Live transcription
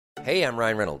Hey, I'm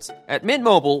Ryan Reynolds. At Mint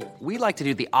Mobile, we like to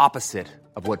do the opposite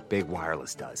of what Big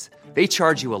Wireless does. They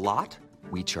charge you a lot,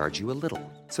 we charge you a little.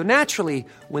 So naturally,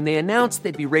 when they announced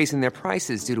they'd be raising their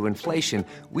prices due to inflation,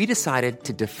 we decided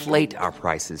to deflate our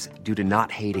prices due to not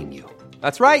hating you.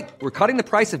 That's right. We're cutting the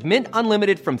price of Mint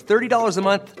Unlimited from $30 a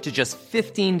month to just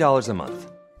 $15 a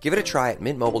month. Give it a try at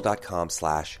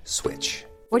mintmobile.com/switch.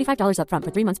 $45 up front for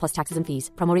 3 months plus taxes and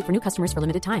fees. Promo rate for new customers for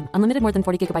limited time. Unlimited more than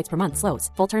 40 gigabytes per month. Slows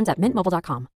full terms at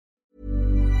mintmobile.com.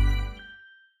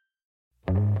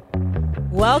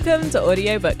 Welcome to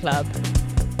Audio Book Club.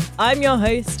 I'm your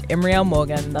host, Imriel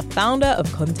Morgan, the founder of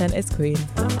Content is Queen.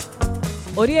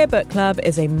 Audio Book Club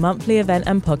is a monthly event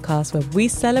and podcast where we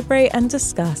celebrate and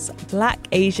discuss Black,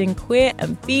 Asian, queer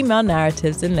and female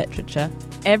narratives in literature.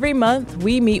 Every month,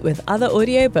 we meet with other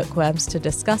audio bookworms to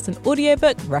discuss an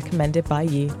audiobook recommended by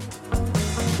you.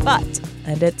 But,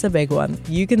 and it's a big one,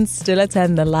 you can still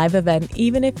attend the live event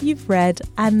even if you've read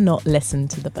and not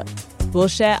listened to the book. We'll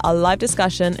share our live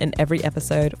discussion in every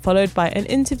episode, followed by an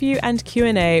interview and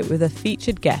Q&A with a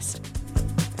featured guest.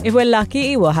 If we're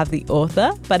lucky, we'll have the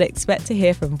author, but expect to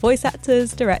hear from voice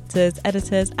actors, directors,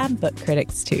 editors, and book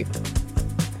critics too.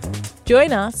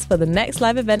 Join us for the next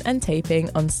live event and taping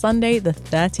on Sunday, the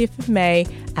 30th of May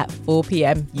at 4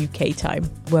 p.m. UK time,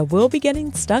 where we'll be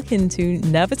getting stuck into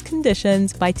Nervous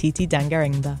Conditions by Titi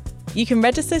Dangaringba. You can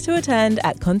register to attend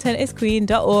at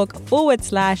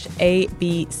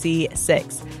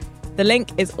contentisqueen.org/ABC6. The link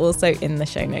is also in the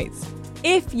show notes.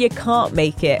 If you can't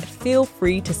make it, feel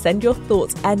free to send your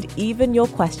thoughts and even your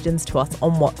questions to us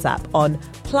on WhatsApp on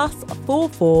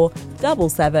 +44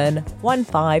 77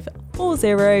 15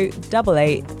 40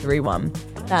 8831.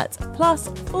 That's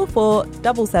 +44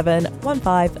 77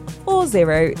 15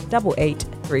 40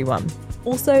 8831.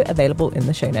 Also available in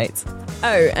the show notes.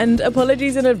 Oh, and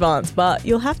apologies in advance, but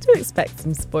you'll have to expect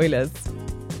some spoilers.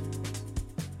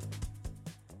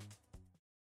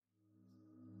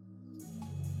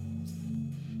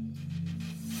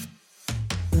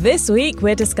 This week,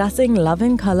 we're discussing Love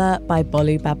in Colour by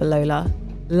Bolu Babalola.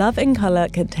 Love in Colour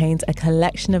contains a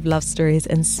collection of love stories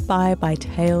inspired by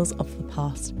tales of the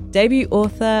past. Debut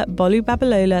author Bolu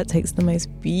Babalola takes the most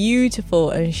beautiful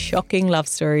and shocking love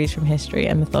stories from history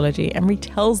and mythology and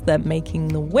retells them, making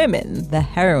the women the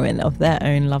heroine of their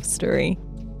own love story.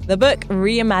 The book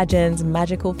reimagines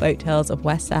magical folktales of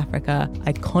West Africa,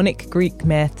 iconic Greek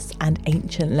myths, and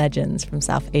ancient legends from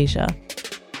South Asia.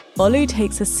 Bolu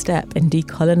takes a step in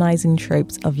decolonizing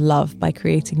tropes of love by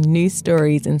creating new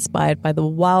stories inspired by the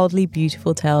wildly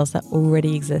beautiful tales that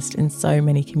already exist in so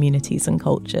many communities and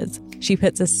cultures. She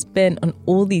puts a spin on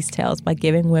all these tales by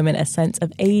giving women a sense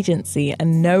of agency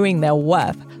and knowing their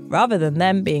worth, rather than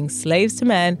them being slaves to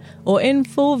men or in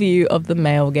full view of the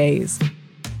male gaze.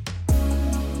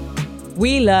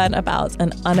 We learn about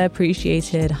an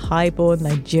unappreciated, highborn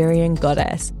Nigerian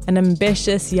goddess, an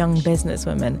ambitious young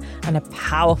businesswoman, and a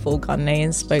powerful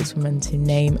Ghanaian spokeswoman, to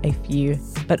name a few.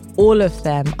 But all of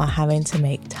them are having to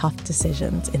make tough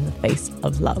decisions in the face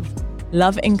of love.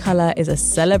 Love in Colour is a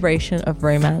celebration of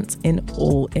romance in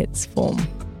all its form.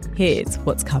 Here's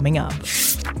what's coming up.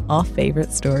 Our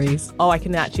favourite stories. Oh, I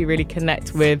can actually really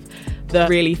connect with the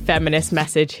really feminist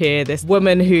message here. This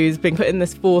woman who's been put in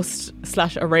this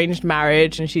forced/arranged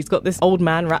marriage, and she's got this old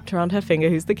man wrapped around her finger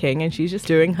who's the king, and she's just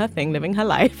doing her thing, living her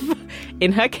life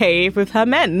in her cave with her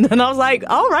men. And I was like,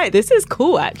 all right, this is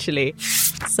cool, actually.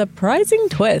 Surprising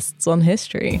twists on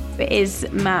history. It is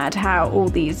mad how all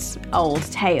these old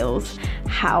tales,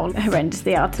 how horrendous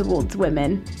they are towards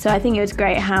women. So I think it was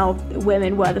great how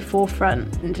women were the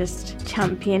forefront and just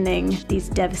championing these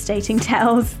devastating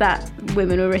tales that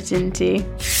women were written to.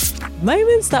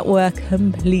 Moments that were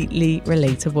completely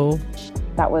relatable.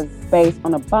 That was based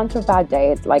on a bunch of bad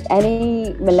dates. Like,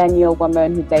 any millennial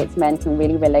woman who dates men can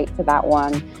really relate to that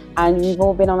one. And you've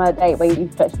all been on a date where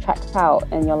you've just checked out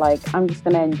and you're like, I'm just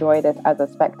going to enjoy this as a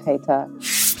spectator.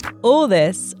 All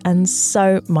this and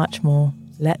so much more.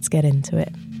 Let's get into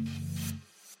it.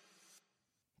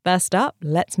 First up,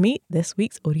 let's meet this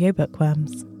week's audio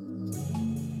bookworms.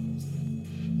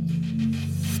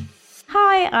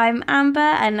 Hi, I'm Amber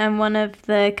and I'm one of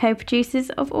the co-producers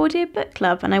of Audio Book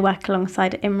Club, and I work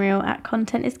alongside Imriel at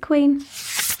Content is Queen.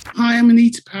 Hi, I'm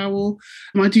Anita Powell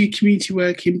and I do community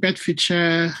work in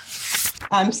Bedfordshire.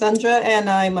 I'm Sandra and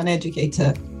I'm an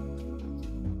educator.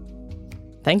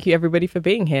 Thank you everybody for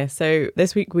being here. So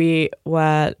this week we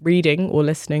were reading or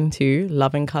listening to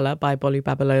Love in Colour by Bolu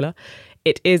Babalola.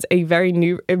 It is a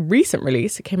recent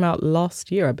release. It came out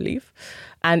last year, I believe.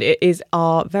 And it is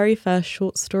our very first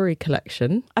short story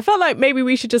collection. I felt like maybe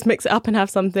we should just mix it up and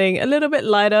have something a little bit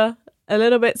lighter, a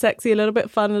little bit sexy, a little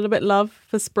bit fun, a little bit love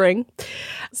for spring.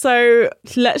 So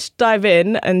let's dive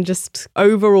in and just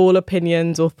overall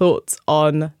opinions or thoughts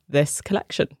on this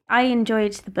collection. I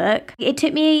enjoyed the book. It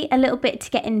took me a little bit to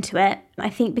get into it. I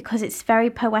think because it's very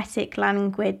poetic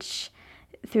language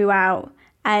throughout,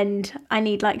 and I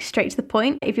need like straight to the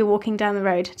point. If you're walking down the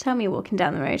road, tell me you're walking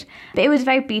down the road. But it was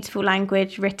very beautiful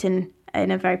language written in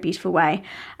a very beautiful way.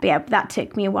 But yeah, that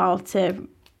took me a while to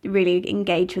really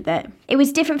engage with it. It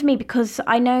was different for me because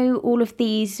I know all of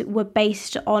these were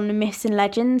based on myths and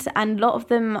legends, and a lot of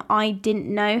them I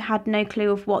didn't know, had no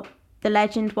clue of what the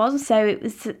legend was. So it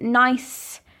was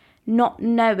nice not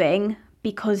knowing,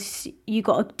 because you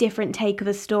got a different take of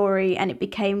a story and it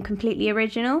became completely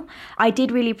original. I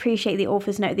did really appreciate the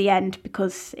author's note at the end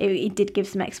because it did give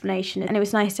some explanation, and it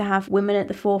was nice to have women at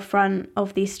the forefront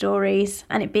of these stories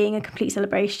and it being a complete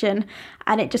celebration,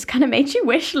 and it just kind of made you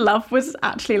wish love was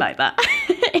actually like that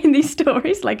in these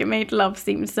stories. Like, it made love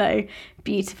seem so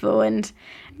beautiful, and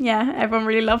yeah, everyone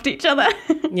really loved each other.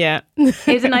 Yeah. It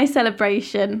was a nice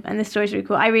celebration, and the story's really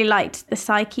cool. I really liked the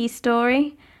Psyche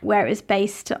story, where it was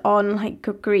based on like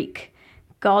Greek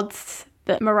gods,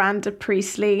 but Miranda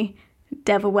Priestley,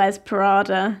 Devil Wears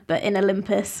Prada, but in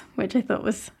Olympus, which I thought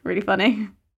was really funny.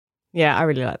 Yeah, I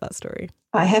really like that story.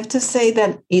 I have to say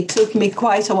that it took me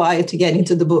quite a while to get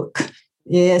into the book.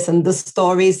 Yes, and the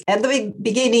stories. At the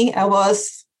beginning, I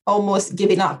was almost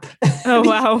giving up. Oh,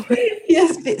 wow.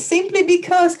 Yes, simply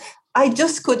because I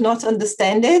just could not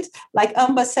understand it. Like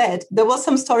Amber said, there were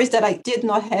some stories that I did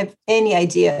not have any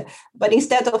idea. But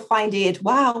instead of finding it,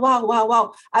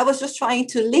 wow, I was just trying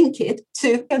to link it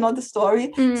to another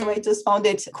story. So I just found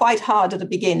it quite hard at the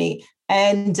beginning.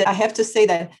 And I have to say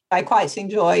that I quite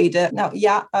enjoyed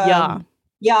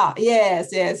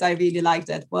yes, I really liked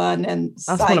that one. And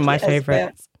that's one of my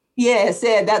favorites. Yes,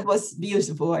 that was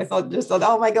beautiful. I thought,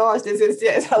 oh my gosh,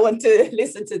 I want to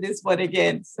listen to this one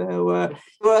again. So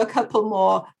there were a couple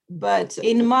more. But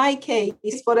in my case,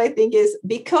 what I think is,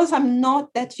 because I'm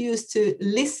not that used to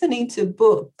listening to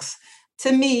books,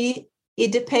 to me,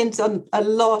 it depends a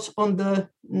lot on the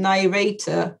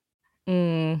narrator.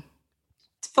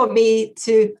 For me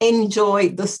to enjoy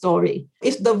the story.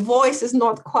 If the voice is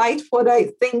not quite what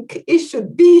I think it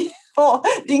should be, or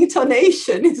the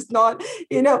intonation is not,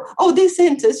 this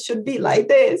sentence should be like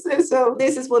this. And so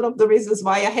this is one of the reasons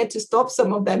why I had to stop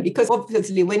some of them, because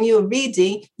obviously when you're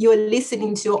reading, you're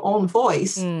listening to your own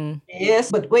voice.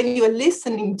 Yes, but when you're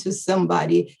listening to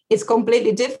somebody, it's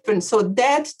completely different. So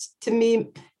that, to me,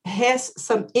 has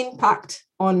some impact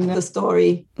on the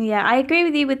story. Yeah, I agree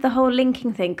with you with the whole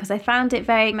linking thing, because I found it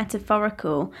very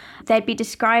metaphorical. They'd be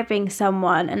describing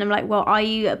someone and I'm like, well, are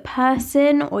you a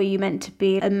person, or are you meant to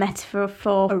be a metaphor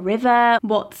for a river?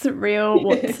 What's real,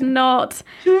 what's not?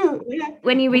 True, yeah.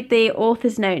 When you read the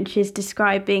author's note, she's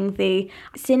describing the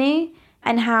Sinu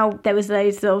and how there was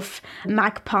loads of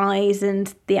magpies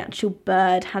and the actual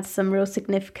bird had some real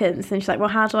significance. And she's like, well,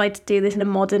 how do I do this in a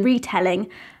modern retelling?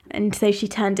 And so she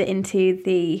turned it into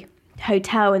the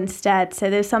hotel instead. So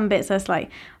there's some bits that's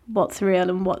like, what's real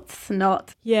and what's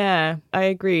not. Yeah, I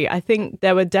agree. I think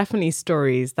there were definitely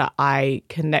stories that I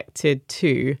connected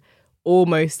to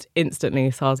almost instantly.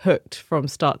 So I was hooked from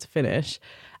start to finish.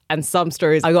 And some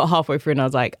stories I got halfway through and I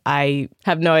was like, I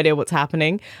have no idea what's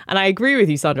happening. And I agree with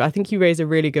you, Sandra. I think you raise a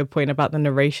really good point about the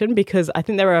narration, because I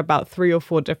think there are about 3 or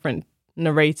 4 different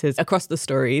narrators across the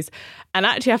stories. And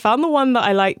actually, I found the one that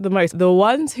I liked the most. The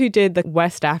ones who did the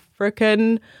West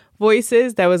African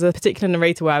voices, there was a particular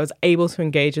narrator where I was able to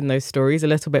engage in those stories a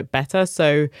little bit better.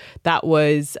 So that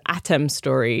was Atem's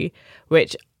story,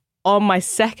 which on my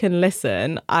second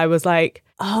listen, I was like,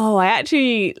 oh, I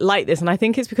actually like this. And I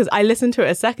think it's because I listened to it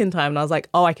a second time and I was like,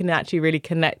 oh, I can actually really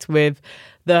connect with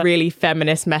the really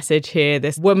feminist message here.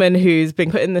 This woman who's been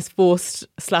put in this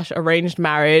forced/arranged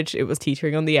marriage. It was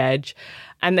teetering on the edge.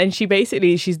 And then she's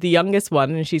the youngest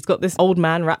one, and she's got this old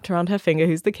man wrapped around her finger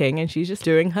who's the king, and she's just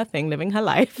doing her thing, living her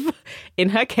life in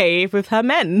her cave with her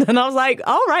men. And I was like,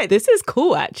 all right, this is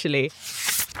cool, actually.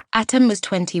 Atem was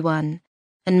 21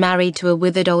 and married to a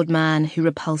withered old man who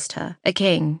repulsed her. A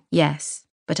king, yes,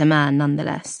 but a man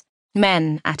nonetheless.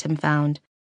 Men, Atem found,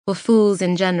 were fools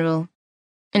in general,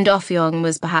 and Ophiong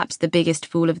was perhaps the biggest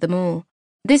fool of them all.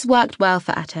 This worked well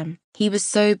for Atem. He was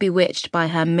so bewitched by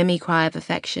her mimicry of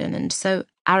affection and so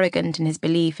arrogant in his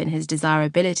belief in his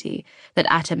desirability that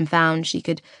Atem found she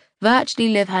could virtually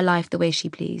live her life the way she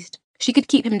pleased. She could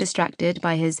keep him distracted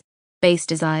by his base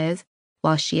desires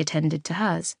while she attended to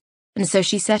hers. And so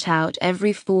she set out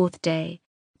every 4th day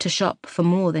to shop for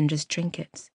more than just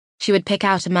trinkets. She would pick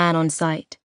out a man on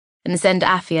sight and send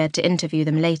Afia to interview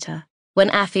them later. When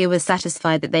Afia was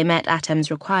satisfied that they met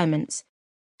Atem's requirements,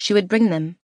 She would bring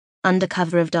them, under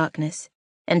cover of darkness,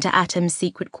 into Atom's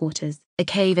secret quarters, a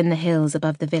cave in the hills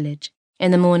above the village.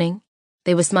 In the morning,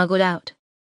 they were smuggled out.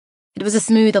 It was a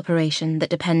smooth operation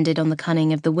that depended on the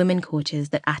cunning of the women courtiers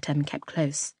that Atom kept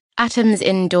close. Atom's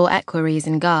indoor equerries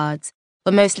and guards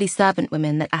were mostly servant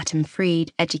women that Atom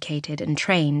freed, educated, and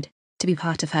trained to be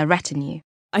part of her retinue.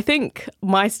 I think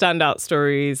my standout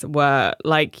stories were,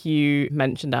 like you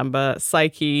mentioned, Amber,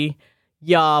 Psyche.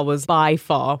 Yar was by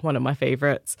far one of my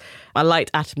favourites. I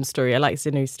liked Atom's story, I liked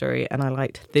Zinnu's story, and I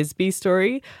liked Thisbe's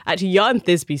story. Actually, Yar and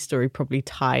Thisbe's story probably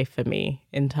tie for me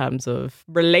in terms of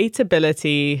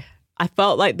relatability. I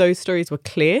felt like those stories were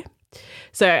clear.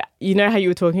 So, you know how you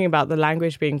were talking about the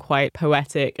language being quite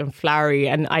poetic and flowery,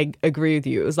 and I agree with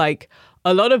you. It was like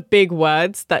a lot of big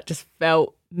words that just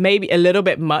felt maybe a little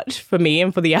bit much for me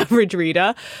and for the average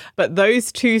reader. But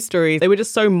those two stories, they were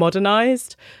just so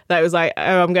modernized that it was like,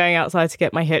 oh, I'm going outside to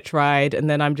get my hitch ride. And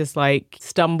then I'm just like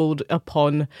stumbled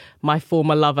upon my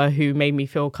former lover who made me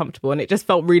feel comfortable. And it just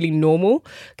felt really normal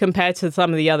compared to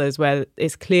some of the others where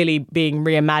it's clearly being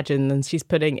reimagined and she's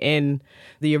putting in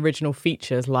the original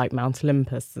features like Mount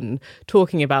Olympus and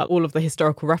talking about all of the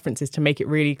historical references to make it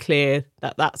really clear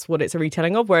that that's what it's a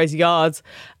retelling of. Whereas Yard's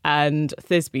and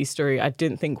Thisbe's story, I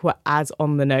didn't think were as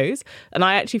on the nose. And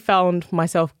I actually found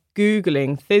myself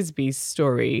Googling Thisbe's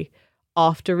story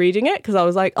after reading it because I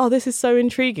was like, oh, this is so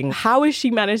intriguing. How has she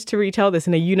managed to retell this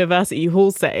in a university hall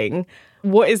setting?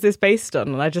 What is this based on?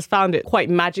 And I just found it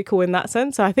quite magical in that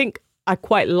sense. So I think I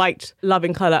quite liked Love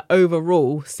in Colour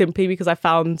overall simply because I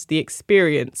found the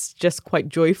experience just quite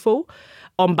joyful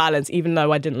on balance, even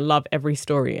though I didn't love every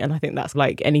story. And I think that's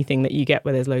like anything that you get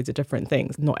where there's loads of different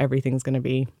things. Not everything's going to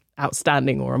be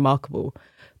outstanding or remarkable,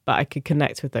 but I could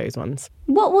connect with those ones.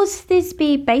 What was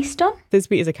Thisbe based on?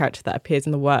 Thisbe is a character that appears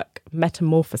in the work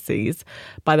Metamorphoses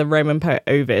by the Roman poet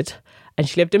Ovid. And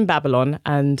she lived in Babylon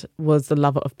and was the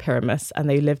lover of Pyramus. And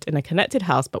they lived in a connected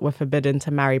house, but were forbidden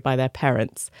to marry by their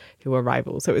parents, who were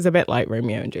rivals. So it was a bit like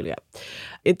Romeo and Juliet.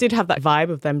 It did have that vibe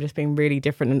of them just being really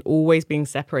different and always being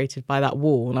separated by that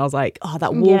wall. And I was like, oh,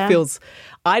 that wall feels...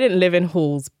 I didn't live in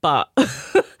halls, but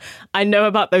I know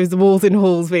about those walls in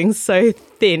halls being so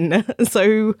thin,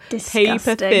 so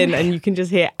paper thin, and you can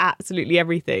just hear absolutely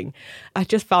everything. I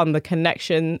just found the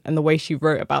connection and the way she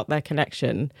wrote about their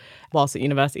connection whilst at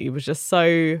university was just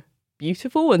so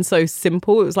beautiful and so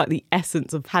simple. It was like the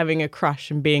essence of having a crush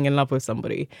and being in love with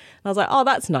somebody. And I was like, oh,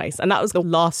 that's nice. And that was the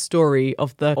last story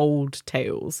of the old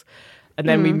tales. And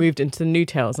then we moved into the new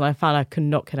tales, and I found I could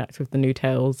not connect with the new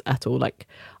tales at all. Like,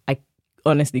 I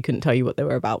honestly couldn't tell you what they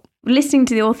were about. Listening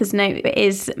to the author's note, it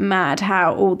is mad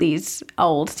how all these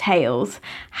old tales,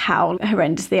 how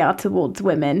horrendous they are towards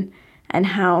women and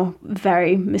how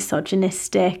very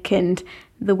misogynistic, and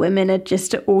the women are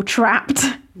just all trapped.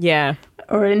 Yeah.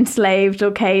 Or enslaved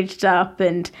or caged up.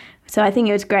 And so I think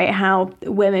it was great how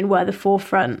women were the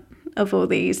forefront of all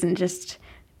these and just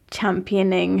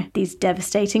championing these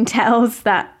devastating tales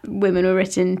that women were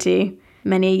written to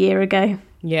many a year ago.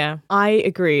 Yeah, I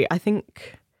agree. I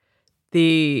think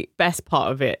the best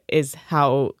part of it is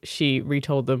how she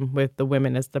retold them with the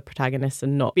women as the protagonists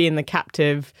and not being the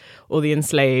captive or the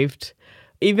enslaved.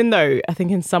 Even though I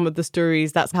think in some of the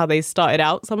stories, that's how they started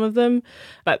out, some of them,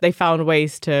 but they found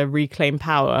ways to reclaim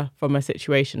power from a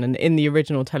situation. And in the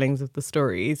original tellings of the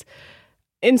stories,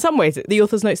 in some ways, the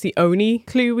author's note's the only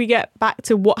clue we get back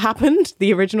to what happened,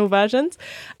 the original versions.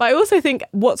 But I also think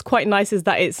what's quite nice is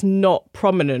that it's not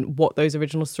prominent what those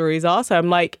original stories are. So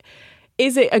I'm like,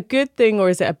 is it a good thing or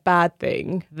is it a bad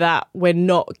thing that we're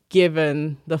not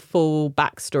given the full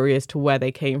backstory as to where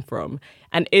they came from?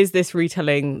 And is this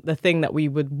retelling the thing that we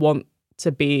would want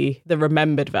to be the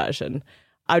remembered version?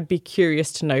 I'd be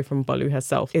curious to know from Bolu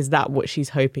herself, is that what she's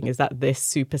hoping? Is that this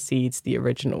supersedes the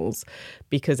originals?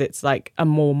 Because it's like a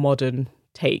more modern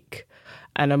take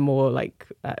and a more like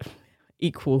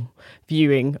equal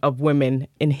viewing of women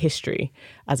in history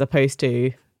as opposed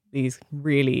to these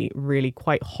really, really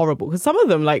quite horrible. Because some of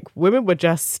them, like, women were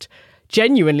just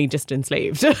genuinely just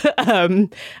enslaved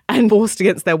and forced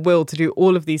against their will to do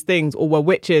all of these things, or were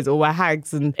witches or were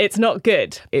hags, and it's not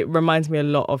good. It reminds me a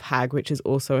lot of Hag, which is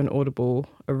also an Audible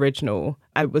original.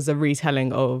 It was a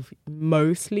retelling of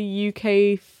mostly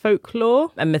UK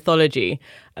folklore and mythology,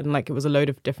 and like it was a load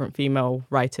of different female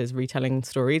writers retelling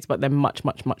stories, but they're much,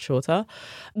 much, much shorter.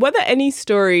 Were there any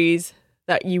stories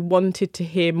that you wanted to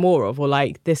hear more of, or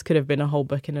like this could have been a whole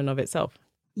book in and of itself?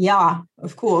 Yeah,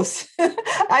 of course.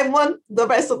 I want the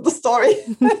rest of the story.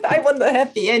 I want the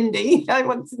happy ending. I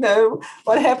want to know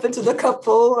what happened to the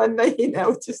couple. And,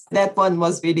 just that one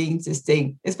was really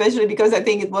interesting, especially because I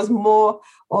think it was more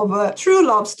of a true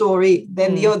love story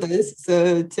than the others.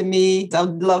 So to me, I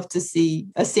would love to see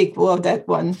a sequel of that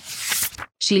one.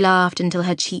 She laughed until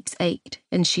her cheeks ached,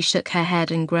 and she shook her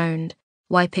head and groaned,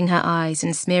 wiping her eyes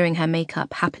and smearing her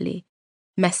makeup happily,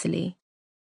 messily.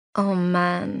 Oh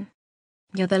man,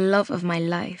 you're the love of my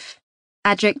life.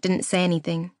 Adric didn't say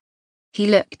anything. He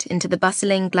looked into the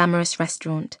bustling, glamorous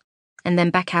restaurant, and then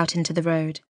back out into the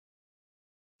road.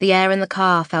 The air in the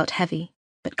car felt heavy,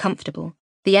 but comfortable.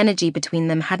 The energy between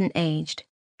them hadn't aged.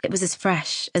 It was as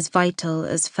fresh, as vital,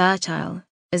 as fertile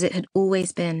as it had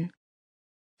always been.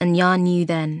 And Yaa knew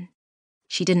then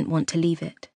she didn't want to leave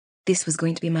it. This was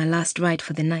going to be my last ride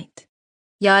for the night.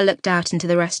 Yaa looked out into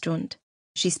the restaurant.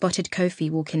 She spotted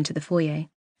Kofi walk into the foyer.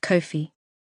 Kofi,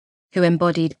 who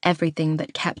embodied everything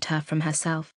that kept her from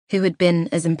herself, who had been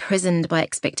as imprisoned by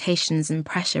expectations and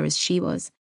pressure as she was.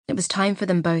 It was time for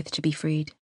them both to be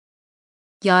freed.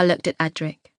 Yaa looked at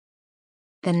Adric.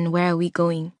 Then where are we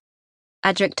going?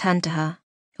 Adric turned to her.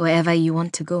 Wherever you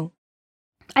want to go.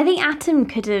 I think Atom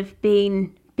could have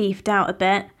been beefed out a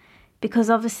bit, because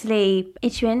obviously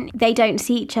Ichwin, they don't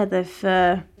see each other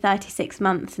for 36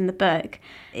 months in the book.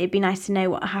 It'd be nice to know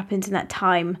what happened in that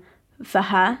time for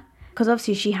her, because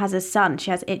obviously she has a son, she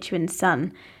has Ichwin's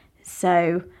son.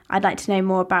 So I'd like to know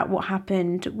more about what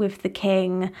happened with the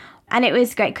king. And it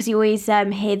was great because you always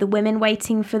hear the women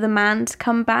waiting for the man to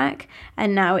come back,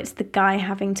 and now it's the guy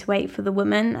having to wait for the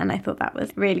woman, and I thought that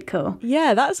was really cool.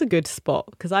 Yeah, that's a good spot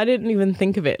because I didn't even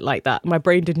think of it like that. My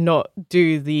brain did not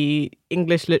do the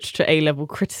English literature A-level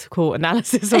critical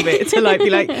analysis of it to be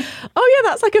like, oh yeah,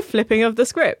 that's like a flipping of the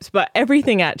script. But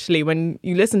everything actually, when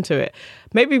you listen to it,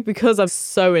 maybe because I'm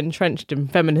so entrenched in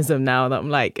feminism now that I'm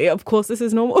like, yeah, of course this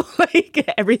is normal.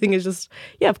 Everything is just,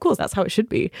 yeah, of course that's how it should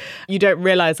be. You don't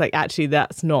realise actually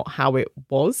that's not how it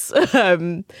was.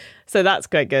 So that's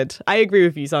quite good. I agree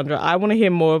with you, Sandra. I want to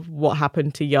hear more of what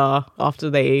happened to Yaa after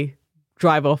they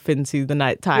drive off into the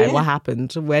night time. Yeah. What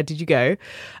happened? Where did you go?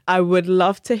 I would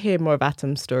love to hear more of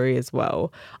Atom's story as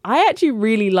well. I actually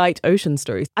really liked Ocean's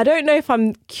stories. I don't know if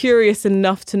I'm curious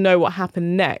enough to know what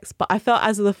happened next, but I felt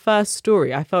as the first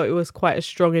story, I felt it was quite a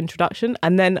strong introduction.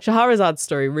 And then Shahrazad's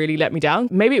story really let me down.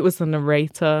 Maybe it was the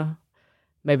narrator.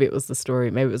 Maybe it was the story.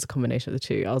 Maybe it was a combination of the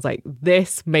two. I was like,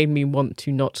 this made me want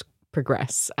to not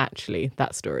progress, actually,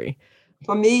 that story.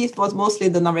 For me, it was mostly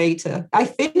the narrator. I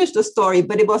finished the story,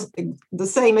 but it was the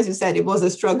same as you said. It was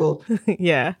a struggle.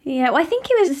 Yeah. Yeah, well, I think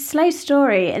it was a slow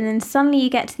story. And then suddenly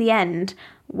you get to the end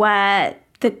where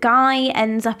the guy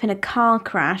ends up in a car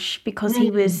crash because he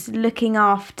was looking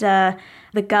after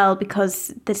the girl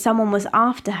because someone was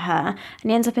after her,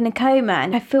 and he ends up in a coma.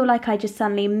 And I feel like I just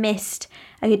suddenly missed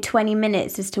a good 20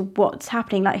 minutes as to what's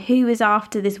happening. Like, who is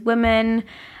after this woman?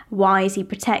 Why is he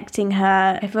protecting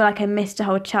her? I feel like I missed a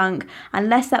whole chunk,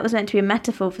 unless that was meant to be a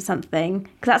metaphor for something,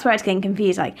 because that's where I was getting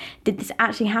confused. Like, did this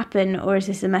actually happen, or is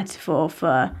this a metaphor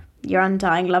for your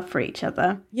undying love for each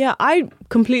other? Yeah, I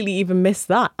completely even missed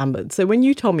that, Amber. So when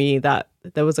you told me that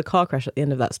there was a car crash at the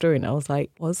end of that story, and I was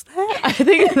like, was there? I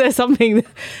think there's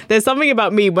something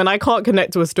about me when I can't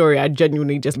connect to a story, I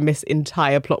genuinely just miss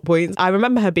entire plot points. I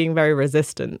remember her being very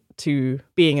resistant to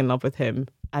being in love with him,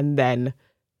 and then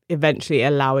eventually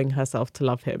allowing herself to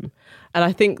love him. And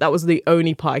I think that was the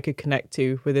only part I could connect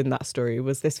to within that story,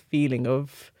 was this feeling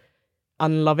of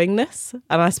unlovingness.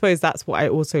 And I suppose that's what I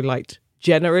also liked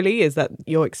generally, is that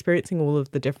you're experiencing all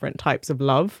of the different types of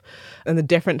love and the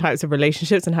different types of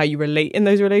relationships and how you relate in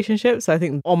those relationships. So I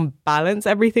think on balance,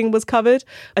 everything was covered.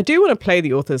 I do want to play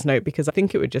the author's note because I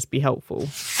think it would just be helpful.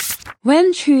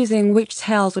 When choosing which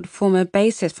tales would form a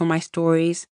basis for my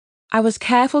stories, I was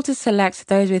careful to select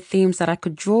those with themes that I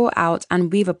could draw out and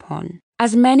weave upon.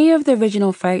 As many of the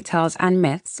original folk tales and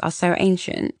myths are so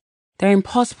ancient, they're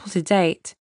impossible to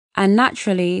date, and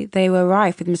naturally they were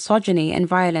rife with misogyny and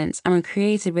violence and were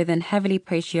created within heavily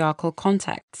patriarchal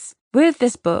contexts. With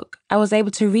this book, I was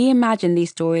able to reimagine these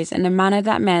stories in a manner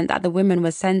that meant that the women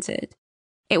were centered.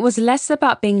 It was less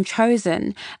about being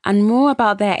chosen and more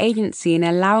about their agency in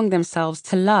allowing themselves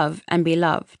to love and be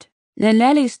loved.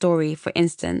 Nelleli's story, for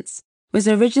instance, was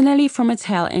originally from a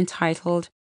tale entitled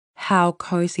How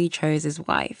Kosi Chose His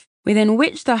Wife, within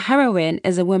which the heroine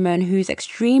is a woman whose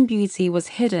extreme beauty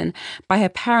was hidden by her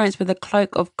parents with a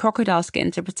cloak of crocodile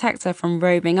skin to protect her from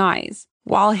roving eyes.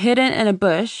 While hidden in a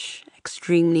bush,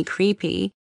 extremely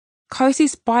creepy, Kosi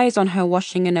spies on her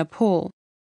washing in a pool,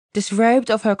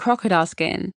 disrobed of her crocodile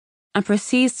skin, and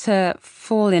proceeds to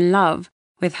fall in love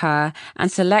with her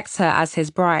and selects her as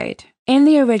his bride. In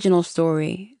the original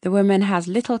story, the woman has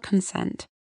little consent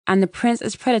and the prince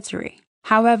is predatory.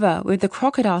 However, with the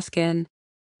crocodile skin,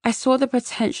 I saw the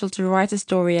potential to write a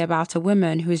story about a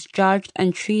woman who is judged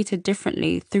and treated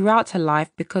differently throughout her life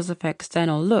because of her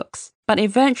external looks, but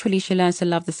eventually she learns to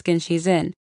love the skin she's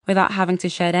in without having to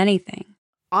shed anything.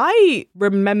 I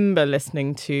remember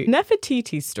listening to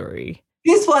Nefertiti's story.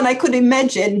 This one, I could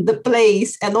imagine the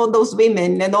place and all those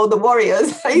women and all the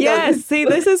warriors. Yes, see,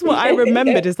 this is what I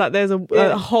remembered, is that there's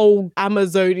a whole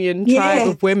Amazonian tribe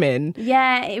of women.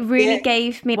 Yeah, it really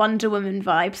gave me Wonder Woman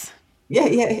vibes. Yeah,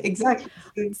 exactly.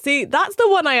 See, that's the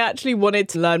one I actually wanted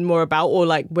to learn more about, or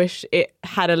like wish it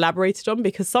had elaborated on,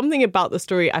 because something about the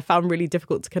story I found really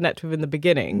difficult to connect with in the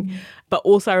beginning. Mm-hmm. But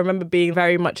also I remember being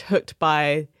very much hooked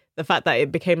by the fact that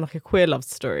it became like a queer love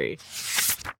story.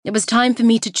 It was time for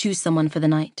me to choose someone for the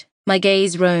night. My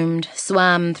gaze roamed,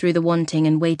 swam through the wanting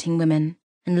and waiting women,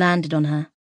 and landed on her.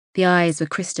 The eyes were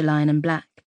crystalline and black,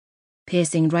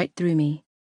 piercing right through me,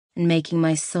 and making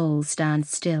my soul stand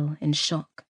still in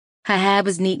shock. Her hair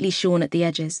was neatly shorn at the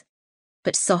edges,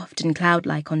 but soft and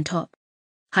cloud-like on top,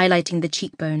 highlighting the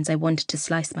cheekbones I wanted to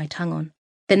slice my tongue on.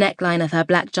 The neckline of her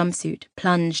black jumpsuit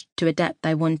plunged to a depth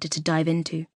I wanted to dive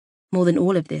into. More than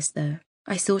all of this, though,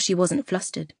 I saw she wasn't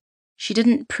flustered. She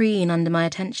didn't preen under my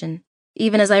attention,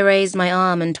 even as I raised my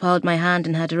arm and twirled my hand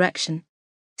in her direction,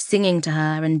 singing to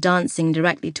her and dancing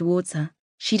directly towards her.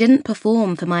 She didn't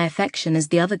perform for my affection as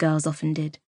the other girls often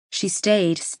did. She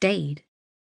stayed,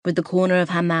 with the corner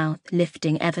of her mouth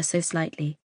lifting ever so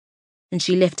slightly, and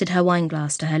she lifted her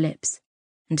wineglass to her lips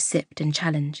and sipped in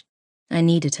challenge. I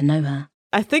needed to know her.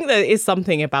 I think there is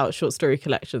something about short story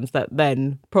collections that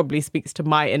then probably speaks to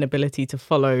my inability to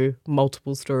follow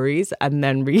multiple stories and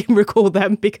then recall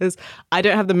them, because I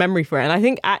don't have the memory for it. And I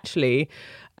think actually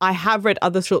I have read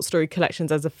other short story collections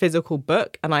as a physical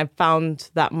book, and I've found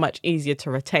that much easier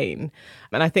to retain.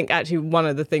 And I think actually one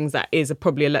of the things that is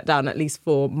probably a letdown, at least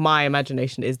for my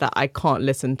imagination, is that I can't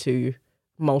listen to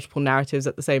multiple narratives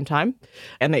at the same time.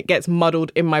 And it gets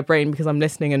muddled in my brain because I'm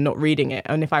listening and not reading it.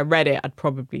 And if I read it, I'd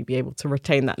probably be able to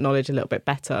retain that knowledge a little bit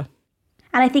better.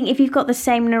 And I think if you've got the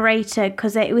same narrator,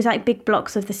 because it was like big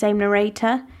blocks of the same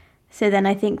narrator, so then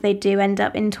I think they do end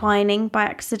up entwining by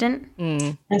accident.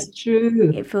 That's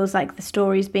true. It feels like the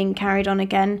story's being carried on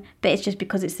again, but it's just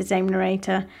because it's the same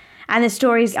narrator. And the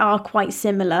stories are quite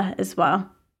similar as well.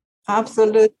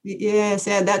 Absolutely, yes.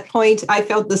 At that point, I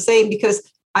felt the same because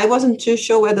I wasn't too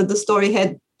sure whether the story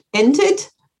had ended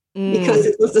because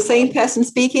it was the same person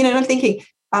speaking. And I'm thinking,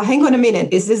 hang on a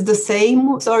minute, is this the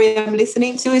same story I'm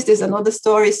listening to? Is this another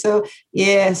story? So,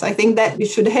 yes, I think that you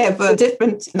should have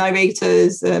different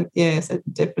narrators, at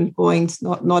different points,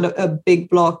 not a big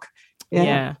block.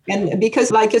 Yeah. And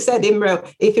because, like you said, Imre,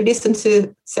 if you listen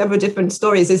to several different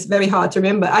stories, it's very hard to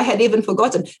remember. I had even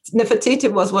forgotten.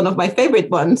 Nefertiti was one of my favorite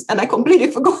ones, and I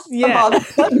completely forgot about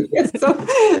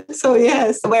it. So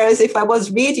yes. Whereas if I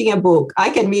was reading a book,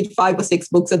 I can read 5 or 6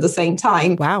 books at the same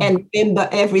time and remember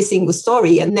every single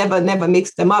story and never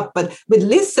mix them up. But with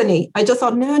listening, I just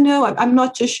thought, no, I'm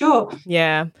not too sure.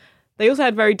 Yeah. They also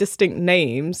had very distinct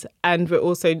names and were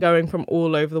also going from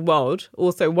all over the world.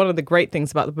 Also, one of the great things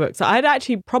about the book, so I'd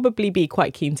actually probably be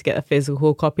quite keen to get a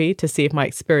physical copy to see if my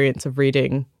experience of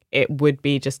reading it would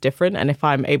be just different and if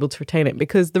I'm able to retain it,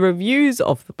 because the reviews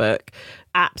of the book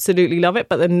absolutely love it,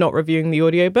 but they're not reviewing the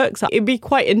audiobook. So it'd be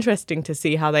quite interesting to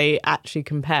see how they actually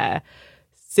compare,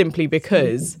 simply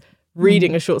because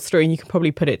reading a short story, you can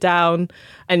probably put it down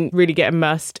and really get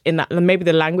immersed in that. And maybe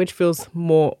the language feels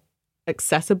more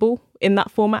accessible in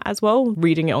that format as well,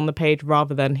 reading it on the page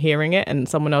rather than hearing it and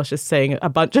someone else just saying a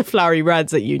bunch of flowery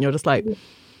words at you and you're just like,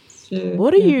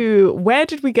 what are you, where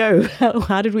did we go?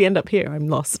 How did we end up here? I'm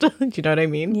lost. Do you know what I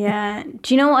mean? Yeah.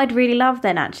 Do you know what I'd really love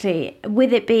then, actually,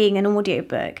 with it being an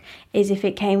audiobook, is if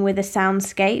it came with a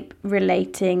soundscape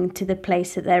relating to the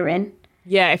place that they're in.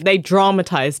 Yeah, if they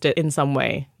dramatized it in some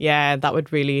way. Yeah, that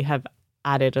would really have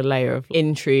added a layer of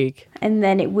intrigue. And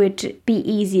then it would be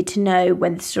easier to know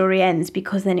when the story ends,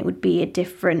 because then it would be a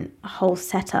different whole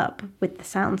setup with the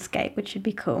soundscape, which would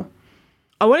be cool.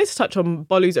 I wanted to touch on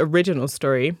Bolu's original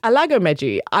story,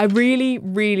 Alagomeji. I really,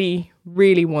 really,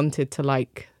 really wanted to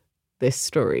like this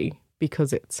story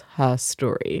because it's her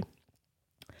story.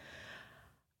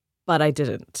 But I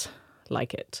didn't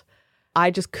like it. I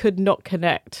just could not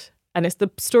connect. And it's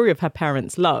the story of her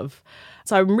parents' love.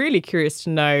 So I'm really curious to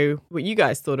know what you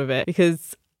guys thought of it,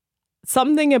 because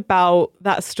something about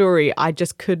that story I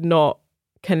just could not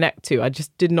connect to. I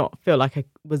just did not feel like I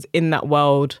was in that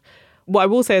world. What I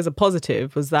will say as a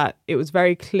positive was that it was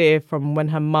very clear from when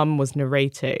her mum was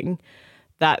narrating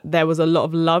that there was a lot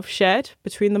of love shared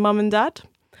between the mum and dad.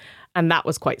 And that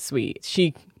was quite sweet.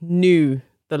 She knew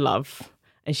the love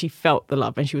and she felt the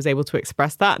love and she was able to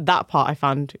express that. That part I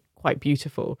found quite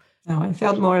beautiful. Oh, I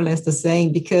felt more or less the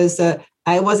same because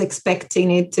I was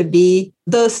expecting it to be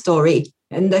the story.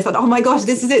 And I thought, oh my gosh,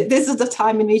 this is it. This is the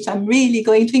time in which I'm really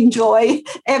going to enjoy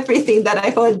everything that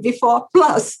I heard before.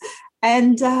 Plus,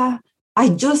 and I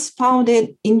just found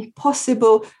it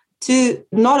impossible to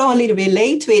not only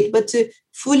relate to it, but to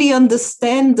fully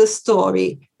understand the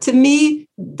story. To me,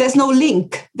 there's no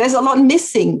link. There's a lot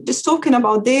missing. Just talking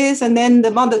about this, and then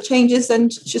the mother changes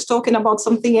and she's talking about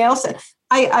something else. And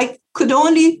I could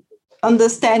only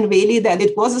understand really that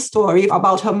it was a story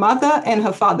about her mother and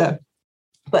her father.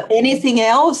 But anything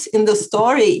else in the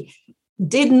story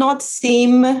did not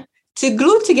seem to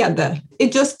glue together.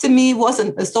 It just, to me,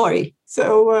 wasn't a story.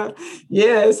 So,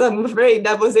 yes, I'm afraid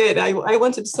that was it. I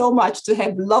wanted so much to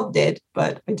have loved it,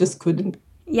 but I just couldn't.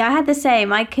 Yeah, I had the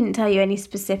same. I couldn't tell you any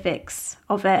specifics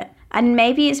of it. And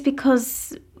maybe it's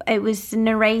because it was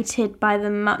narrated by the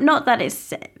mum. Not that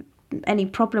it's any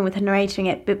problem with her narrating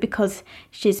it, but because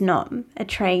she's not a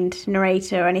trained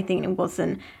narrator or anything, it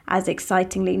wasn't as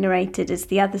excitingly narrated as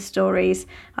the other stories.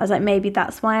 I was like, maybe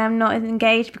that's why I'm not as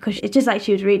engaged, because it's just like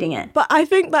she was reading it. But I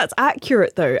think that's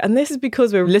accurate though, and this is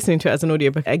because we're listening to it as an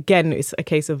audiobook. Again, it's a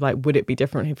case of like, would it be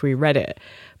different if we read it?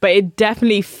 But it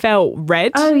definitely felt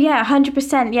read. Oh yeah,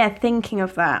 100%. Yeah, thinking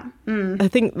of that. I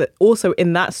think that also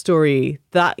in that story,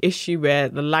 that issue where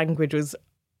the language was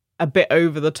a bit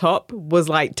over the top was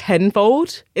like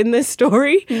tenfold in this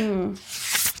story.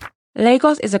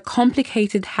 Lagos is a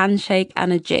complicated handshake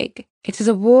and a jig. It is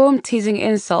a warm, teasing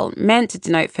insult meant to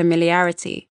denote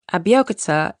familiarity.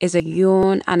 Abeokuta is a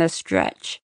yawn and a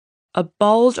stretch, a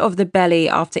bulge of the belly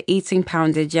after eating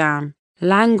pounded yam.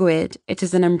 Languid, it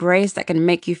is an embrace that can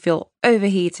make you feel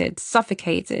overheated,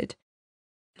 suffocated.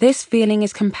 This feeling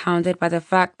is compounded by the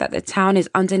fact that the town is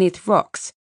underneath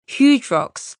rocks, huge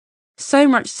rocks, so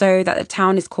much so that the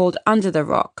town is called Under the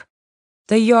Rock.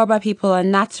 The Yoruba people are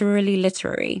naturally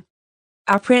literary.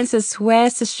 Our princess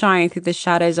swears to shine through the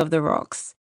shadows of the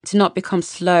rocks, to not become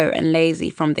slow and lazy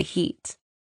from the heat.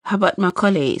 Herbert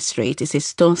Macaulay Street is a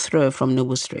stone's throw from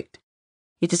Noble Street.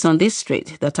 It is on this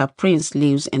street that our prince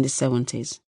lives in the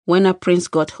 70s. When our prince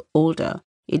got older,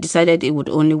 he decided he would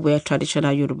only wear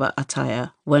traditional Yoruba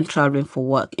attire when traveling for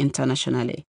work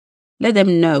internationally. Let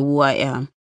them know who I am,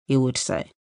 he would say.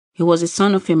 He was the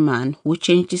son of a man who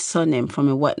changed his surname from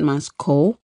a white man's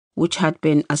Cole, which had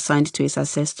been assigned to his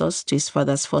ancestors, to his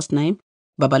father's first name,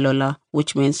 Babalola,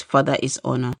 which means father is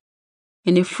honor.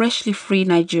 In a freshly free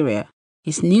Nigeria,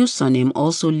 his new surname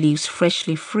also lives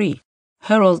freshly free,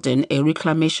 heralding a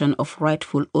reclamation of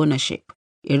rightful ownership,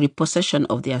 a repossession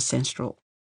of the ancestral.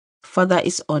 Father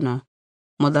is honor,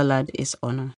 motherland is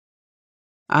honor.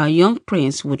 Our young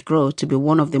prince would grow to be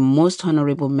one of the most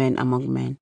honorable men among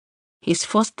men. His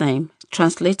first name,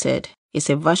 translated, is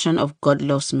a version of God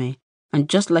loves me, and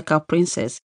just like our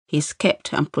princess, he is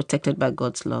kept and protected by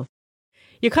God's love.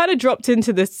 You kind of dropped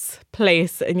into this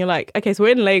place and you're like, okay, so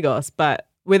we're in Lagos, but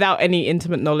without any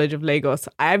intimate knowledge of Lagos,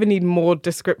 I either need more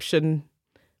description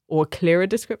or clearer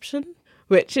description,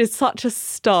 which is such a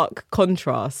stark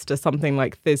contrast to something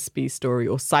like Thisbe's story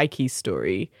or Psyche's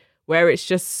story, where it's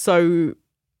just so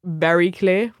very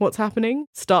clear what's happening.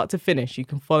 Start to finish, you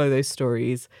can follow those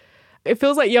stories. It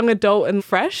feels like young adult and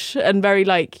fresh and very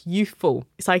like youthful.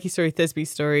 Psyche's story,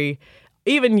 Thisbe's story,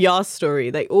 even Yar's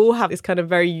story, they all have this kind of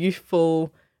very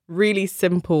youthful, really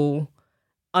simple,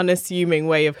 unassuming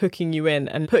way of hooking you in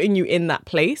and putting you in that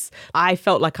place. I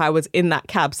felt like I was in that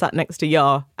cab sat next to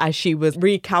Yar as she was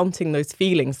recounting those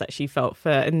feelings that she felt for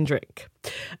Indrik.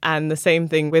 And the same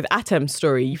thing with Atem's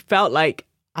story. You felt like,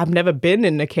 I've never been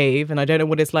in a cave and I don't know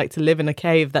what it's like to live in a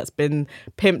cave that's been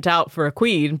pimped out for a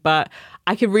queen, but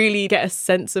I could really get a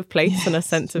sense of place and a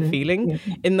sense of feeling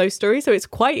in those stories. So it's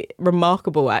quite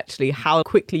remarkable actually how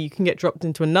quickly you can get dropped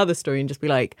into another story and just be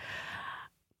like,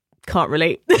 can't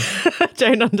relate.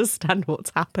 Don't understand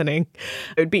what's happening.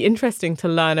 It would be interesting to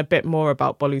learn a bit more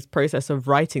about Bolu's process of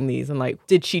writing these and like,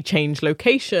 did she change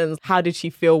locations? How did she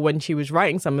feel when she was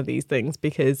writing some of these things?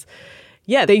 Because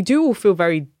yeah, they do all feel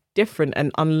very different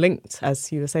and unlinked,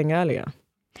 as you were saying earlier.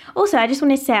 Also, I just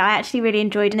wanted to say I actually really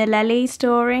enjoyed Naleli's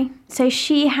story. So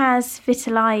she has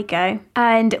vitiligo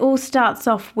and it all starts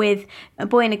off with a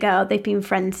boy and a girl. They've been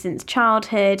friends since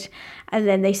childhood and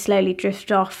then they slowly drift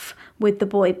off with the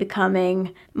boy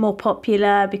becoming more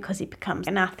popular because he becomes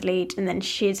an athlete and then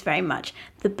she's very much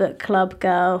the book club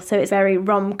girl. So it's very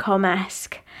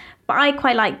rom-com-esque. But I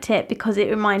quite liked it because it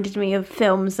reminded me of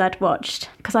films I'd watched,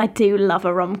 because I do love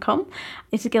a rom-com.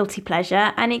 It's a guilty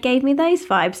pleasure, and it gave me those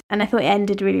vibes. And I thought it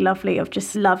ended really lovely, of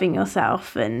just loving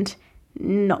yourself and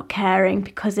not caring,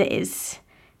 because it is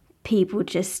people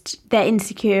just, they're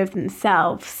insecure of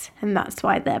themselves, and that's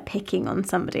why they're picking on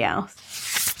somebody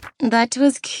else. That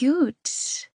was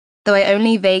cute, though I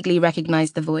only vaguely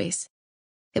recognised the voice.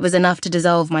 It was enough to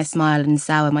dissolve my smile and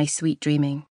sour my sweet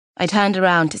dreaming. I turned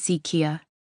around to see Kia,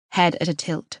 head at a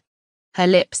tilt, her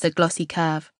lips a glossy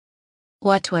curve.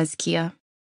 What was Kia?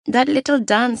 That little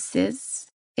dance, sis.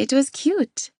 It was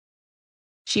cute.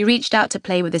 She reached out to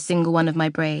play with a single one of my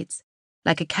braids,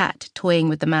 like a cat toying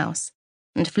with the mouse,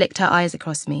 and flicked her eyes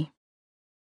across me.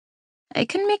 I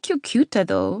can make you cuter,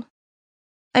 though.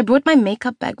 I brought my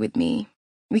makeup bag with me.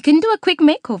 We can do a quick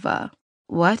makeover.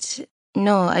 What?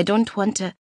 No, I don't want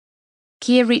to.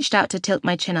 Kia reached out to tilt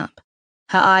my chin up,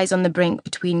 her eyes on the brink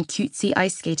between cutesy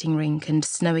ice skating rink and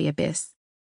snowy abyss.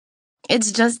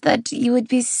 It's just that you would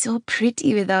be so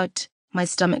pretty without. My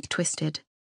stomach twisted.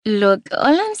 Look,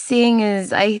 all I'm saying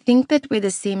is I think that we're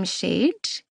the same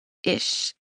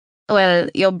shade-ish. Well,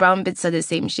 your brown bits are the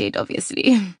same shade,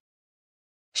 obviously.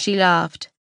 She laughed,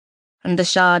 and the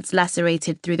shards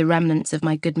lacerated through the remnants of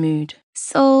my good mood.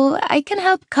 So I can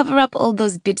help cover up all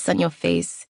those bits on your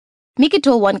face. Make it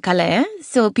all one color, eh?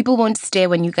 So people won't stare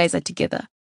when you guys are together.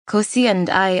 Kosi and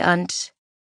I aren't.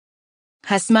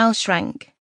 Her smile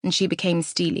shrank, and she became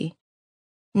steely.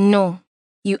 No,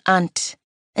 you aren't,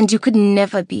 and you could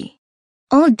never be.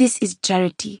 All this is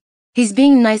charity. He's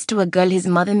being nice to a girl his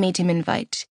mother made him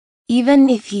invite, even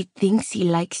if he thinks he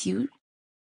likes you.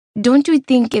 Don't you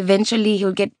think eventually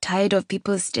he'll get tired of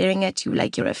people staring at you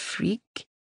like you're a freak?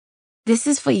 This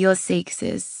is for your sake,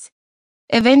 sis.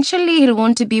 Eventually he'll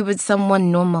want to be with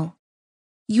someone normal.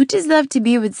 You deserve to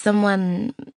be with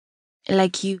someone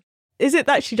like you. Is it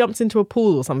that she jumps into a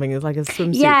pool or something? It's like a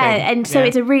swimsuit thing? And so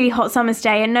it's a really hot summer's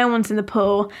day and no one's in the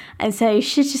pool. And so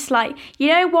she's just like, you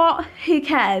know what? Who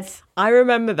cares? I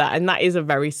remember that, and that is a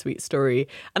very sweet story.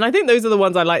 And I think those are the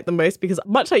ones I like the most because,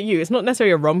 much like you, it's not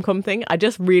necessarily a rom-com thing. I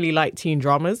just really like teen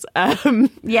dramas.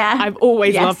 I've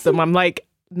always loved them. I'm like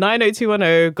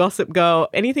 90210, Gossip Girl,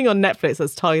 anything on Netflix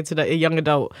that's targeted at a young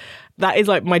adult. That is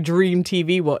like my dream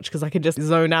TV watch because I can just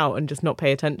zone out and just not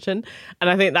pay attention. And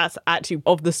I think that's actually,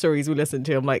 of the stories we listen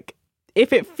to, I'm like,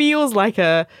 if it feels like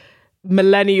a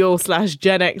millennial /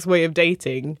 Gen X way of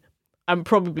dating, I'm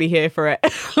probably here for it.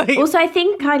 Also, I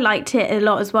think I liked it a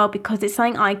lot as well because it's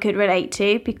something I could relate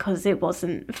to because it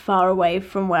wasn't far away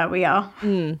from where we are,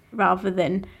 rather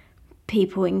than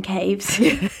people in caves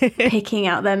picking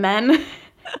out their men.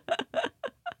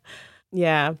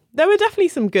 Yeah, there were definitely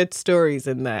some good stories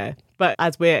in there. But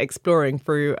as we're exploring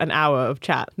through an hour of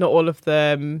chat, not all of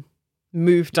them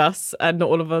moved us and not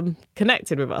all of them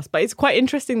connected with us. But it's quite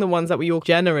interesting, the ones that we all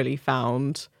generally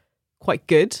found quite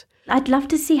good. I'd love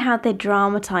to see how they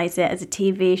dramatise it as a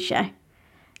TV show.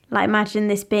 Like, imagine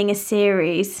this being a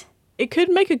series. It could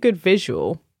make a good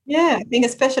visual. Yeah, I think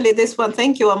especially this one.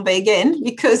 Thank you, Amber, again,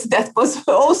 because that was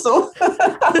also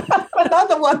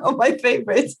another one of my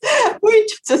favorites,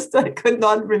 which just I could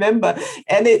not remember.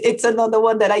 And it's another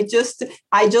one that I just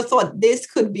thought this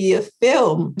could be a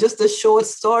film, just a short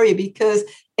story, because,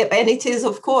 and it is,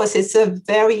 of course, it's a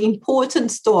very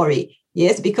important story.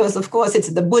 Yes, because, of course, it's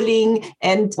the bullying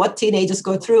and what teenagers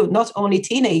go through, not only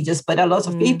teenagers, but a lot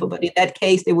of people. But in that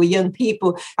case, they were young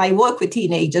people. I work with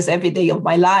teenagers every day of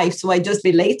my life, so I just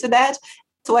relate to that.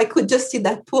 So I could just see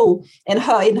that pool and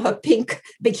her in her pink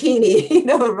bikini,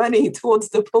 running towards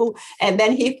the pool. And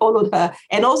then he followed her.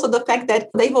 And also the fact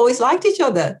that they've always liked each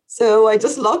other. So I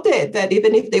just loved it, that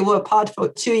even if they were apart for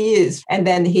 2 years, and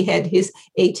then he had his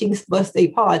 18th birthday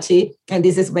party, and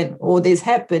this is when all this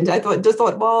happened. I just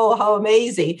thought, wow, how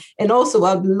amazing. And also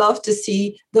I'd love to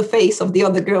see the face of the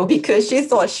other girl because she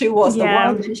thought she was the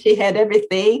one and she had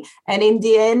everything. And in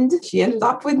the end, she ended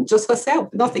up with just herself,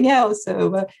 nothing else.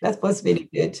 So that was really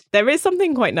good. There is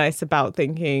something quite nice about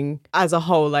thinking as a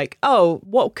whole, like, oh,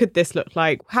 what could this look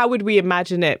like? How would we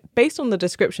imagine it based on the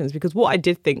descriptions? Because what I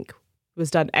did think was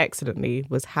done excellently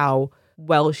was how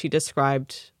well she